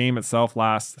 like the game itself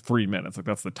lasts 3 minutes. Like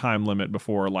that's the time limit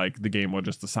before like the game will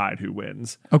just decide who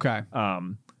wins. Okay.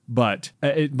 But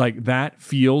it like that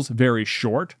feels very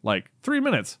short, like 3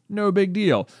 minutes, no big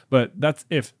deal. But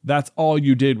if that's all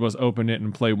you did was open it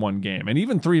and play one game. And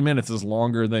even 3 minutes is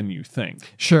longer than you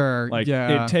think. Sure. Like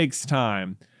yeah. It takes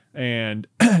time. And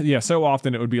so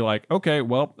often it would be like, okay,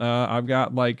 well, I've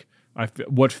got like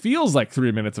what feels like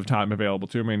 3 minutes of time available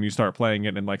to me, and you start playing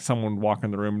it, and like someone would walk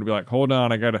in the room and be like, hold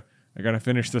on, I gotta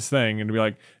finish this thing, and it'd be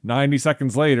like 90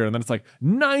 seconds later, and then it's like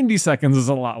 90 seconds is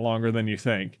a lot longer than you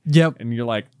think. Yep. And you're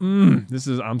like,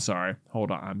 I'm sorry,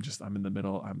 hold on, I'm in the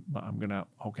middle,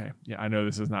 okay, yeah, I know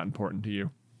this is not important to you.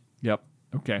 Yep.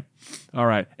 Okay. All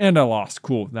right. And I lost.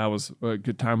 Cool. That was a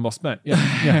good time well spent.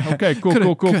 Yeah. Okay.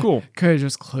 Cool. Could have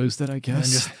just closed it, I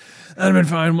guess. That'd have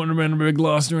been fine. Wouldn't have been a big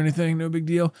loss or anything. No big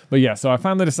deal. But yeah, so I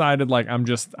finally decided like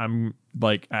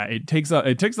it takes up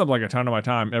like a ton of my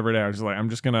time every day. I was just like, I'm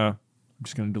just gonna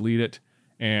delete it.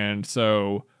 And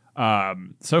so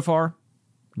so far,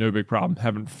 no big problem.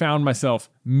 Haven't found myself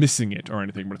missing it or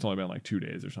anything, but it's only been like 2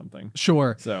 days or something.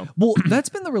 Sure. So, well, that's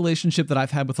been the relationship that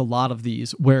I've had with a lot of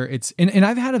these, where it's, and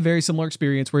I've had a very similar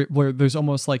experience where there's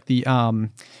almost like the,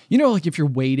 like if you're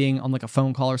waiting on like a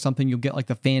phone call or something, you'll get like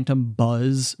the phantom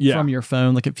buzz from your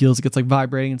phone. Like it feels like it's like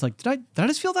vibrating. It's like, did I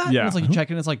just feel that? Yeah. And it's like you check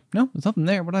it and it's like, no, there's nothing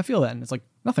there. What did I feel that? And it's like,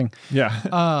 nothing.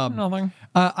 Yeah. Nothing.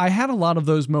 I had a lot of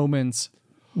those moments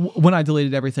when I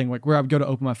deleted everything, like where I would go to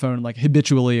open my phone, and like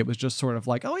habitually it was just sort of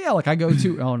like, oh yeah, like I go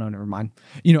to, oh no, never mind.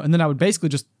 And then I would basically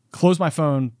just close my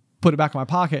phone, put it back in my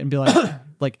pocket and be like,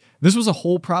 like this was a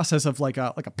whole process of like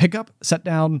a pickup, set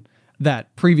down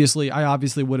that previously I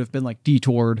obviously would have been like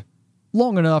detoured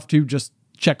long enough to just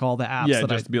check all the apps. Yeah,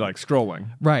 just to be like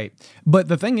scrolling. Right. But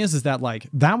the thing is that like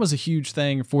that was a huge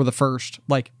thing for the first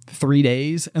like 3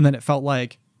 days. And then it felt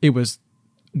like it was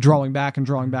drawing back. And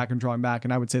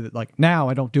I would say that like now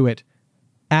I don't do it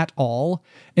at all.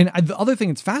 And the other thing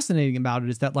that's fascinating about it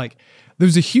is that like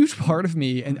there's a huge part of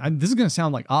me, and this is going to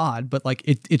sound like odd, but like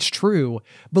it's true.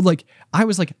 But like I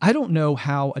was like, I don't know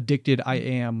how addicted I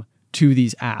am to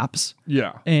these apps.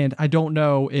 Yeah. And I don't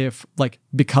know if like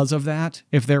because of that,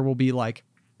 if there will be like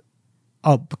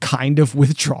a kind of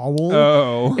withdrawal.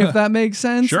 Oh. If that makes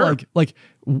sense. Sure. Like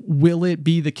will it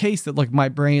be the case that like my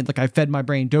brain, like I fed my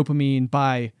brain dopamine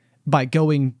by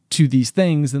going to these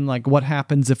things, and like what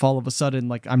happens if all of a sudden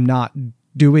like I'm not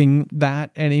doing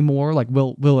that anymore? Like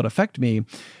will it affect me?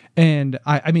 And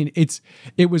I mean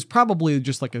it was probably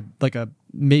just like a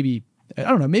maybe, I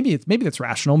don't know, maybe that's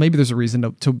rational, maybe there's a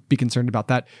reason to be concerned about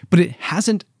that, but it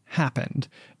hasn't happened.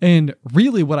 And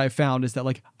really what I found is that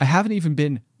like I haven't even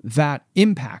been that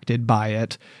impacted by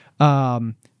it,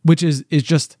 which is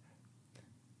just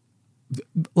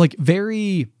like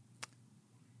very,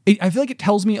 I feel like it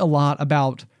tells me a lot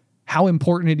about how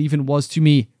important it even was to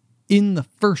me in the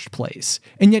first place.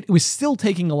 And yet it was still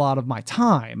taking a lot of my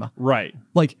time. Right.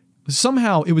 Like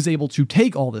somehow it was able to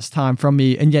take all this time from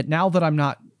me. And yet now that I'm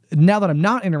not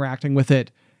interacting with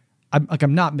it,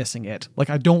 I'm not missing it. Like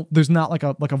there's not like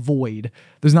a void.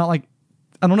 There's not like,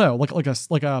 I don't know, like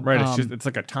a right. It's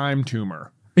like a time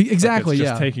tumor. Exactly. Like it's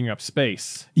just taking up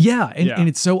space. Yeah. And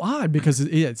it's so odd because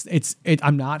it's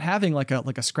I'm not having like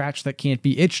a scratch that can't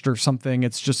be itched or something.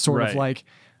 It's just sort of like,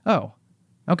 oh,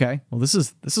 okay, well, this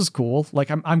is cool. Like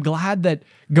I'm glad that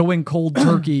going cold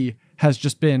turkey has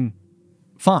just been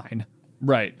fine.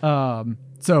 Right.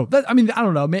 So that, I mean, I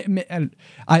don't know.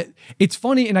 It's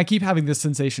funny, and I keep having this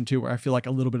sensation too, where I feel like a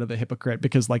little bit of a hypocrite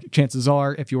because, like, chances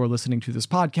are, if you are listening to this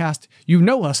podcast, you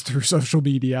know us through social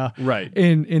media, right?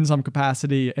 In some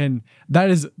capacity, and that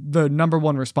is the number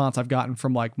one response I've gotten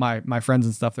from like my friends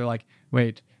and stuff. They're like,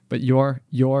 "Wait, but you're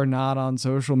not on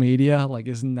social media? Like,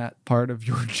 isn't that part of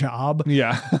your job?"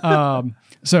 Yeah.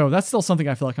 So that's still something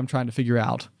I feel like I'm trying to figure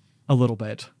out a little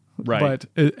bit, right?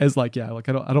 But as like, yeah, like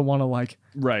I don't want to like,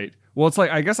 right. Well, it's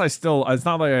like, I guess it's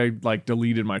not like I like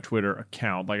deleted my Twitter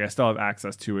account. Like I still have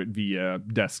access to it via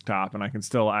desktop, and I can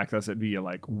still access it via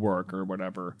like work or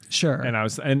whatever. Sure. And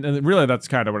and really that's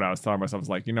kind of what I was telling myself, is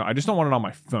like, I just don't want it on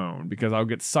my phone because I'll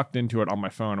get sucked into it on my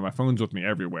phone, and my phone's with me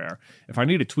everywhere. If I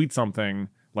need to tweet something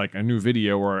like a new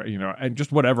video or, and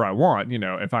just whatever I want,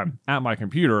 if I'm at my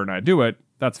computer and I do it,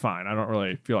 that's fine. I don't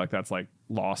really feel like that's like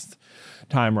lost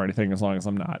time or anything, as long as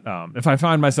I'm not. If I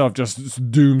find myself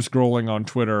just doom scrolling on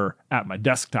Twitter at my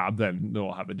desktop, then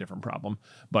we'll have a different problem.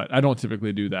 But I don't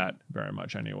typically do that very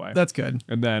much anyway. That's good.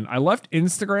 And then I left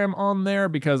Instagram on there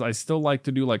because I still like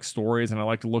to do like stories, and I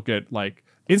like to look at like,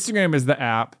 Instagram is the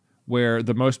app where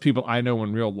the most people I know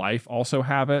in real life also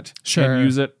have it. Sure. And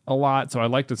use it a lot. So I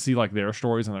like to see like their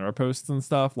stories and their posts and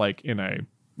stuff, like in a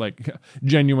like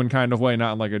genuine kind of way,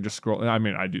 not like I just scroll. I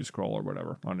mean, I do scroll or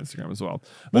whatever on Instagram as well.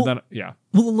 But then, yeah.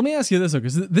 Well, let me ask you this, though,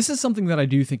 because this is something that I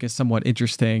do think is somewhat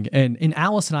interesting. And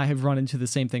Alice and I have run into the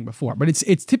same thing before. But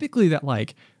it's typically that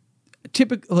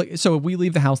so if we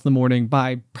leave the house in the morning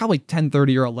by probably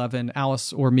 10:30 or 11,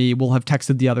 Alice or me will have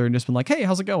texted the other and just been like, hey,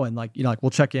 how's it going? Like, like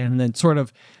we'll check in and then sort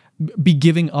of be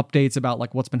giving updates about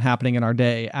like what's been happening in our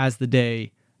day as the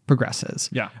day progresses.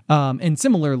 Yeah. And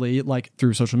similarly, like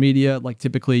through social media, like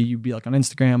typically you'd be like on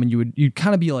Instagram and you'd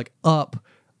kind of be like up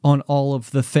on all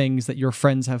of the things that your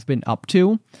friends have been up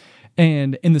to.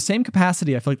 And in the same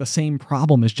capacity, I feel like the same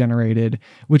problem is generated,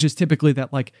 which is typically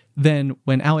that like then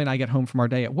when Allie and I get home from our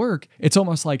day at work, it's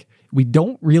almost like we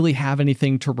don't really have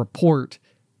anything to report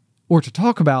or to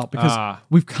talk about because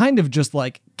we've kind of just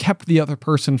like kept the other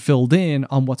person filled in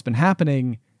on what's been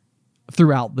happening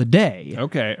throughout the day.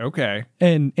 Okay.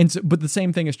 And so, but the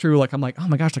same thing is true. Like, I'm like, oh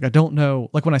my gosh, like I don't know.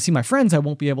 Like when I see my friends, I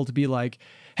won't be able to be like,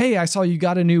 hey, I saw you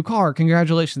got a new car.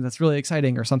 Congratulations. That's really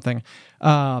exciting or something.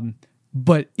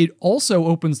 But it also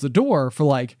opens the door for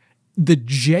like the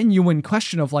genuine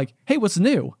question of like, hey, what's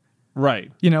new?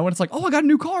 Right. You know, and it's like, oh, I got a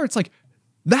new car. It's like,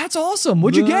 that's awesome.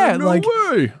 What'd you get? No like,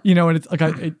 way. You know, and it's like,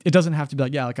 it doesn't have to be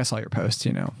like, yeah, like I saw your post,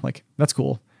 you know, like that's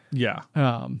cool. Yeah.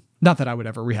 Not that I would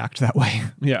ever react that way.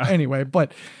 Yeah. Anyway,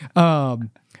 but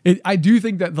I do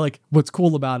think that like what's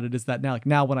cool about it is that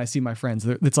now when I see my friends,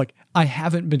 it's like I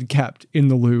haven't been kept in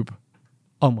the loop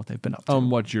on what they've been up to. On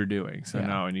what you're doing. So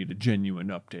now I need a genuine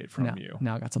update from you.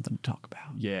 Now I got something to talk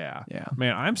about. Yeah. Yeah.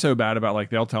 Man, I'm so bad about like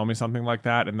they'll tell me something like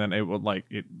that and then it will like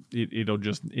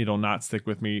it'll not stick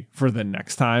with me for the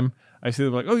next time. I see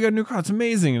them like, oh, you got a new car, it's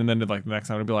amazing. And then like the next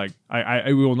time it'll be like,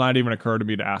 it will not even occur to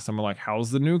me to ask them like,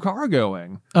 how's the new car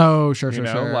going? Oh, sure.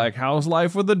 Like, how's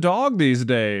life with the dog these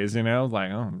days? You know, like,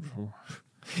 oh.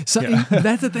 So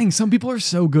that's the thing. Some people are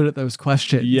so good at those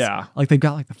questions. Yeah. Like they've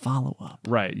got like the follow up.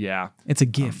 Right. Yeah. It's a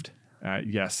gift.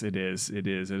 Yes, it is. It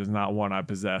is. It is not one I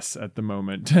possess at the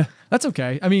moment. That's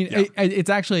okay. I mean,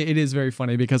 it is very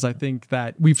funny because I think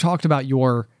that we've talked about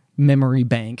your memory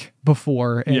bank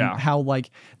before and how like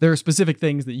there are specific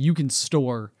things that you can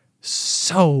store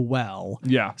so well.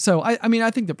 Yeah. So I mean,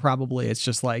 I think that probably it's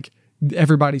just like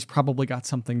everybody's probably got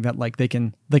something that like they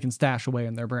can stash away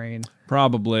in their brain.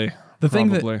 Probably. The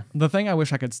thing I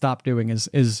wish I could stop doing is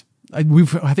I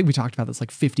think we talked about this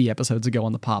like 50 episodes ago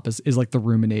on the pop is like the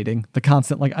ruminating, the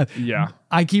constant like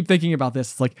I keep thinking about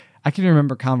this. It's like I can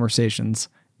remember conversations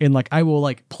and like I will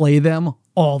like play them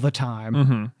all the time.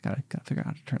 Mm-hmm. Gotta figure out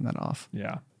how to turn that off.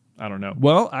 Yeah. I don't know.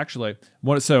 Well, actually,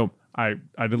 I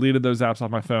deleted those apps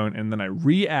off my phone and then I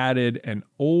re-added an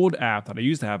old app that I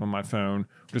used to have on my phone,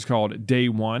 which is called Day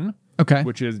One. Okay.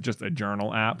 Which is just a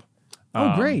journal app.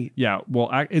 Oh, great. Yeah. Well,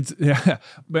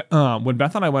 but when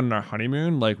Beth and I went on our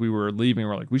honeymoon, like we were leaving,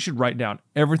 we're like, we should write down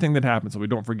everything that happened so we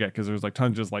don't forget because there's like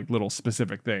tons of just like little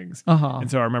specific things. And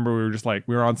so I remember we were just like,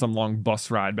 we were on some long bus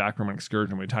ride back from an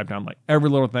excursion. We typed down like every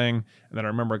little thing. And then I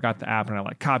remember I got the app and I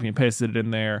like copy and pasted it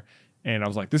in there. And I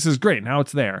was like, this is great. Now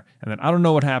it's there. And then I don't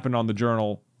know what happened on the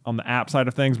journal, on the app side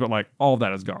of things, but like all of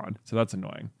that is gone. So that's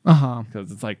annoying.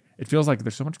 Because it's like, it feels like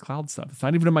there's so much cloud stuff. It's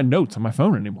not even in my notes on my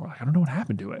phone anymore. Like, I don't know what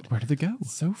happened to it. Where did it go?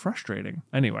 It's so frustrating.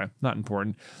 Anyway, not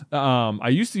important. I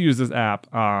used to use this app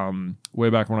way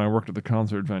back when I worked at the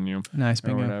concert venue. Nice,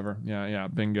 Bingo. Or whatever. Yeah,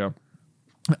 Bingo.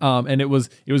 And it was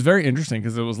very interesting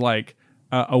because it was like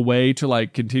a way to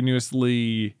like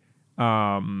continuously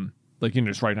like, you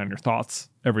know, just write down your thoughts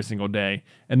every single day.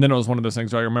 And then it was one of those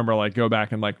things where I remember like go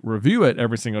back and like review it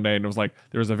every single day. And it was like,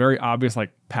 there was a very obvious like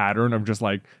pattern of just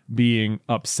like being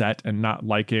upset and not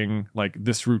liking like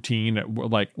this routine.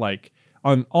 Like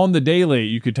on the daily,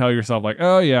 you could tell yourself like,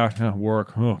 oh yeah,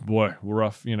 work. Oh boy,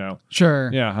 rough, you know.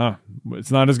 Sure. Yeah, it's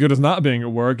not as good as not being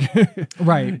at work.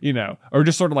 Right. You know, or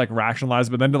just sort of like rationalize,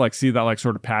 but then to like see that like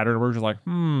sort of pattern where you're just like,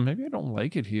 maybe I don't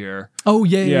like it here. Oh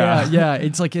yeah.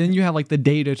 It's like, and then you have like the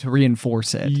data to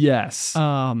reinforce it. Yes.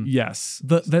 Yes.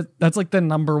 That's like the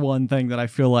number one thing that I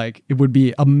feel like it would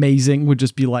be amazing would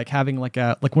just be like having like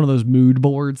one of those mood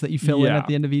boards that you fill in at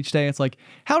the end of each day. It's like,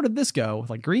 how did this go?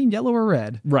 Like green, yellow, or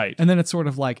red? Right. And then it's sort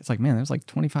of like, it's like, man, there's like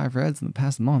 25 reds in the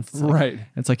past month. It's like, right.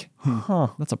 It's like,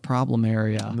 that's a problem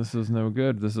area. This is no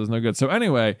good. So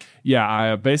anyway, yeah,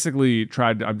 I basically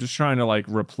I'm just trying to like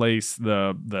replace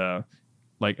the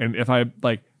like, and if I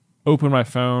like open my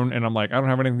phone and I'm like, I don't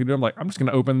have anything to do, I'm like, I'm just going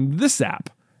to open this app.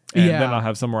 And then I'll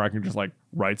have somewhere I can just like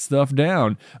write stuff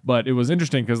down. But it was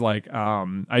interesting because like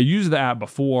I used the app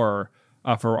before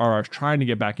I was trying to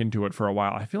get back into it for a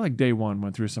while. I feel like Day One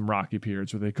went through some rocky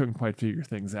periods where they couldn't quite figure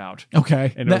things out.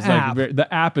 Okay. And it was app. like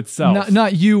the app itself.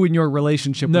 Not you and your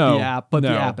relationship with the app, but the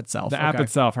app itself. The app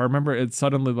itself. I remember it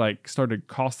suddenly like started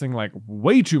costing like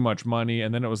way too much money.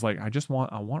 And then it was like, I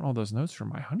want all those notes from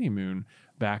my honeymoon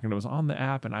back. And it was on the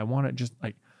app and I want it just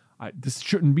like, this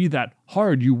shouldn't be that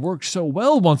hard. You worked so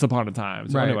well once upon a time.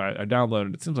 So anyway, I downloaded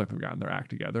it. It seems like they've gotten their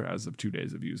act together as of 2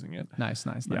 days of using it. Nice.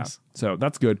 Yeah. So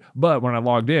that's good. But when I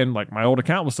logged in, like my old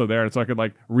account was still there. And so I could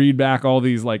like read back all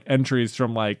these like entries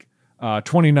from like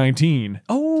 2019.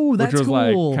 Oh, that's which was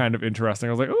cool. Like kind of interesting.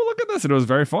 I was like, oh, look at this. And it was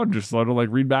very fun. Just sort of like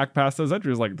read back past those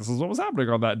entries. Like this is what was happening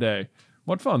on that day.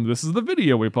 what fun. This is the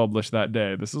video we published that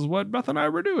day. This is what Beth and I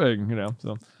were doing,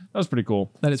 so that was pretty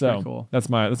cool. That is pretty cool. That's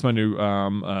my new,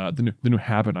 the new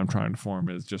habit I'm trying to form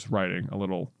is just writing a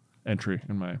little entry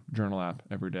in my journal app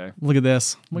every day. Look at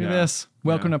this. Look at this.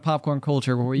 Welcome to Popcorn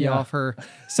Culture, where we offer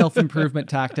self-improvement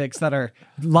tactics that are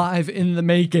live in the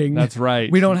making. That's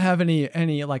right. We don't have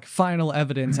any like final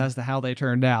evidence as to how they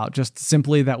turned out, just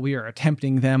simply that we are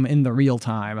attempting them in the real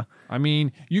time. I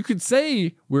mean, you could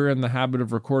say we're in the habit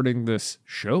of recording this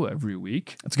show every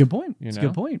week. That's a good point. That's a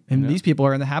good point. And these people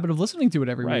are in the habit of listening to it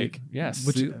every week. Yes.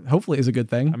 Which hopefully is a good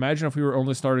thing. Imagine if we were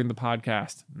only starting the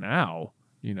podcast now.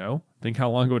 Think how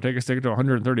long it would take us to get to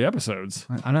 130 episodes.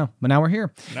 I know, but now we're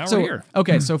here. We're here.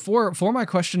 Okay, so for my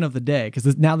question of the day, because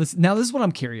this is what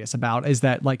I'm curious about, is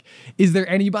that like, is there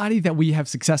anybody that we have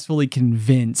successfully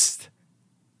convinced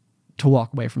to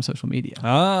walk away from social media?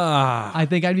 I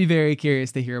think I'd be very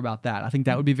curious to hear about that. I think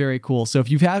that would be very cool. So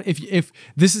if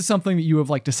this is something that you have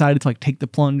like decided to like take the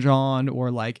plunge on, or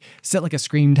like set like a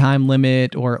screen time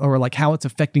limit, or like how it's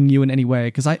affecting you in any way,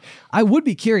 because I would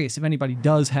be curious if anybody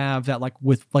does have that, like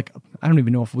with like, I don't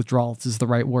even know if withdrawals is the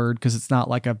right word, because it's not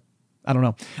like I don't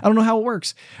know how it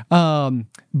works.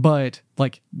 But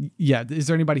like, yeah, is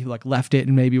there anybody who like left it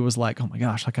and maybe was like, oh my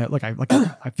gosh, I feel like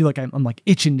I'm like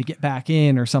itching to get back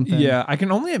in or something? Yeah, I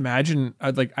can only imagine.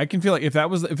 I can feel like if it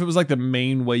was like the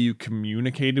main way you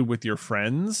communicated with your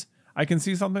friends, I can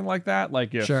see something like that.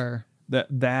 Like if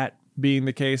that being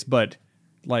the case, but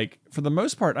like for the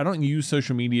most part, I don't use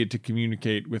social media to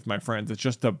communicate with my friends. It's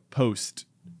just a post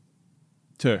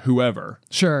to whoever.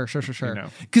 Sure.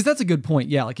 Because that's a good point.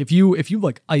 Yeah, like if you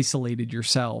like isolated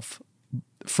yourself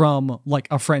from like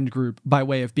a friend group by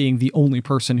way of being the only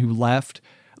person who left,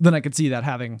 then I could see that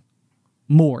having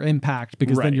more impact,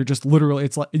 because then you're just literally,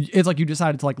 it's like you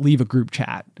decided to like leave a group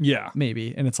chat. Yeah.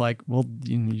 Maybe. And it's like, well,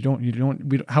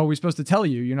 how are we supposed to tell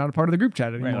you? You're not a part of the group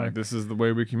chat anymore. Right, like this is the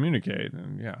way we communicate.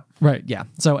 And Right. Yeah.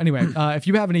 So anyway, if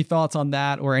you have any thoughts on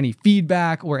that, or any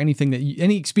feedback, or anything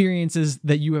any experiences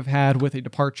that you have had with a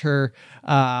departure,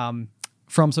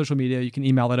 from social media, you can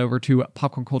email that over to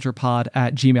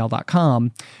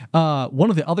popcornculturepod@gmail.com. One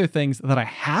of the other things that I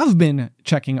have been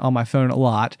checking on my phone a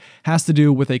lot has to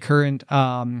do with a current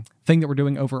thing that we're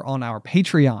doing over on our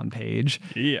Patreon page,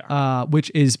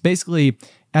 which is basically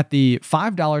at the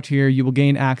 $5 tier, you will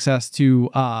gain access to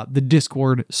the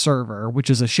Discord server, which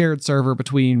is a shared server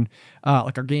between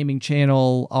like our gaming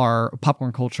channel, our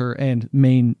Popcorn Culture, and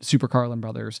main Super Carlin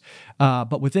Brothers.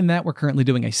 But within that, we're currently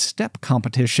doing a step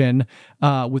competition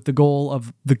with the goal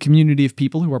of the community of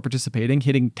people who are participating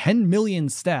hitting 10 million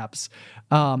steps.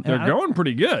 They're going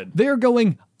pretty good. They're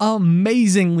going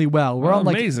amazingly well. We're on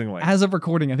amazingly. As of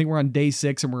recording, I think we're on day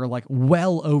 6, and we're like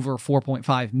well over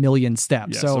 4.5 million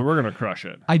steps. Yeah, so we're gonna crush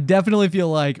it. I definitely feel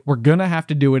like we're gonna have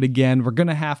to do it again. We're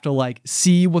gonna have to like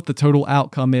see what the total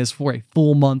outcome is for a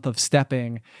full month of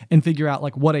stepping, and figure out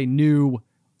like what a new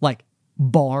like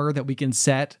bar that we can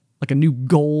set, like a new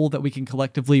goal that we can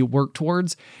collectively work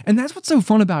towards. And that's what's so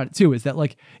fun about it too, is that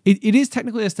like it is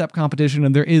technically a step competition,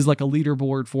 and there is like a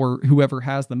leaderboard for whoever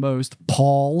has the most.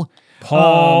 Paul.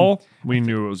 We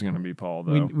knew it was going to be Paul,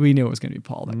 though. We knew it was going to be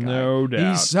Paul, that guy. No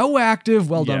doubt. He's so active.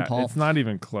 Well done, Paul. It's not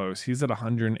even close. He's at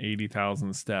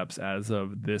 180,000 steps as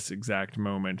of this exact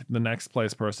moment. The next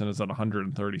place person is at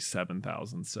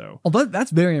 137,000. So,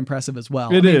 that's very impressive as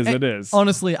well. It is.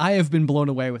 Honestly, I have been blown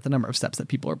away with the number of steps that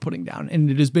people are putting down, and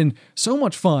it has been so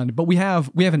much fun. But we have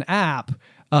an app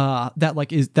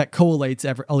that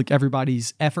collates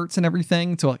everybody's efforts and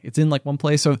everything, so it's in like one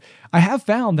place. So I have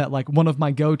found that like one of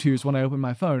my go-tos when I open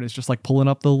my phone is just like pulling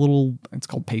up the little, it's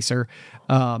called Pacer,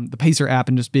 the Pacer app,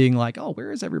 and just being like, oh,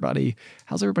 where is everybody?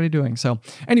 How's everybody doing? So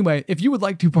anyway, if you would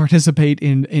like to participate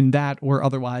in that or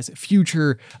otherwise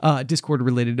future Discord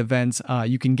related events,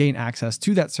 you can gain access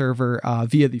to that server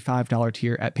via the $5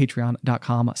 tier at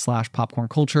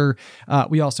patreon.com/popcornculture.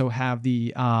 We also have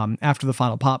the After the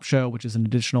Final Pop show, which is an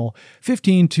additional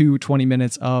 15 to 20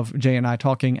 minutes of Jay and I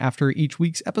talking after each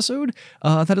week's episode.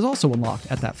 That is also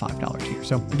unlocked at that $5 tier.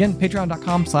 So again,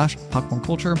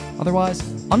 patreon.com/popcornculture. Otherwise,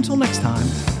 until next time,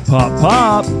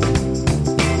 pop.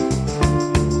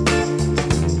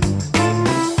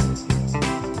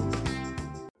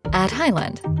 At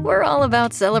Highland, we're all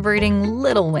about celebrating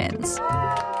little wins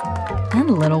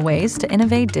and little ways to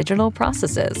innovate digital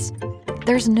processes.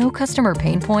 There's no customer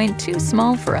pain point too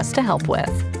small for us to help with.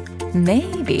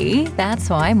 Maybe that's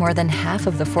why more than half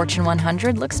of the Fortune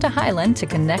 100 looks to Highland to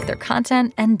connect their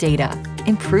content and data,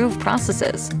 improve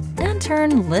processes, and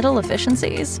turn little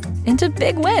efficiencies into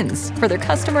big wins for their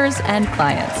customers and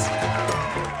clients.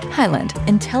 Highland,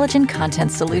 intelligent content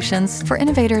solutions for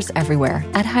innovators everywhere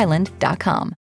at highland.com.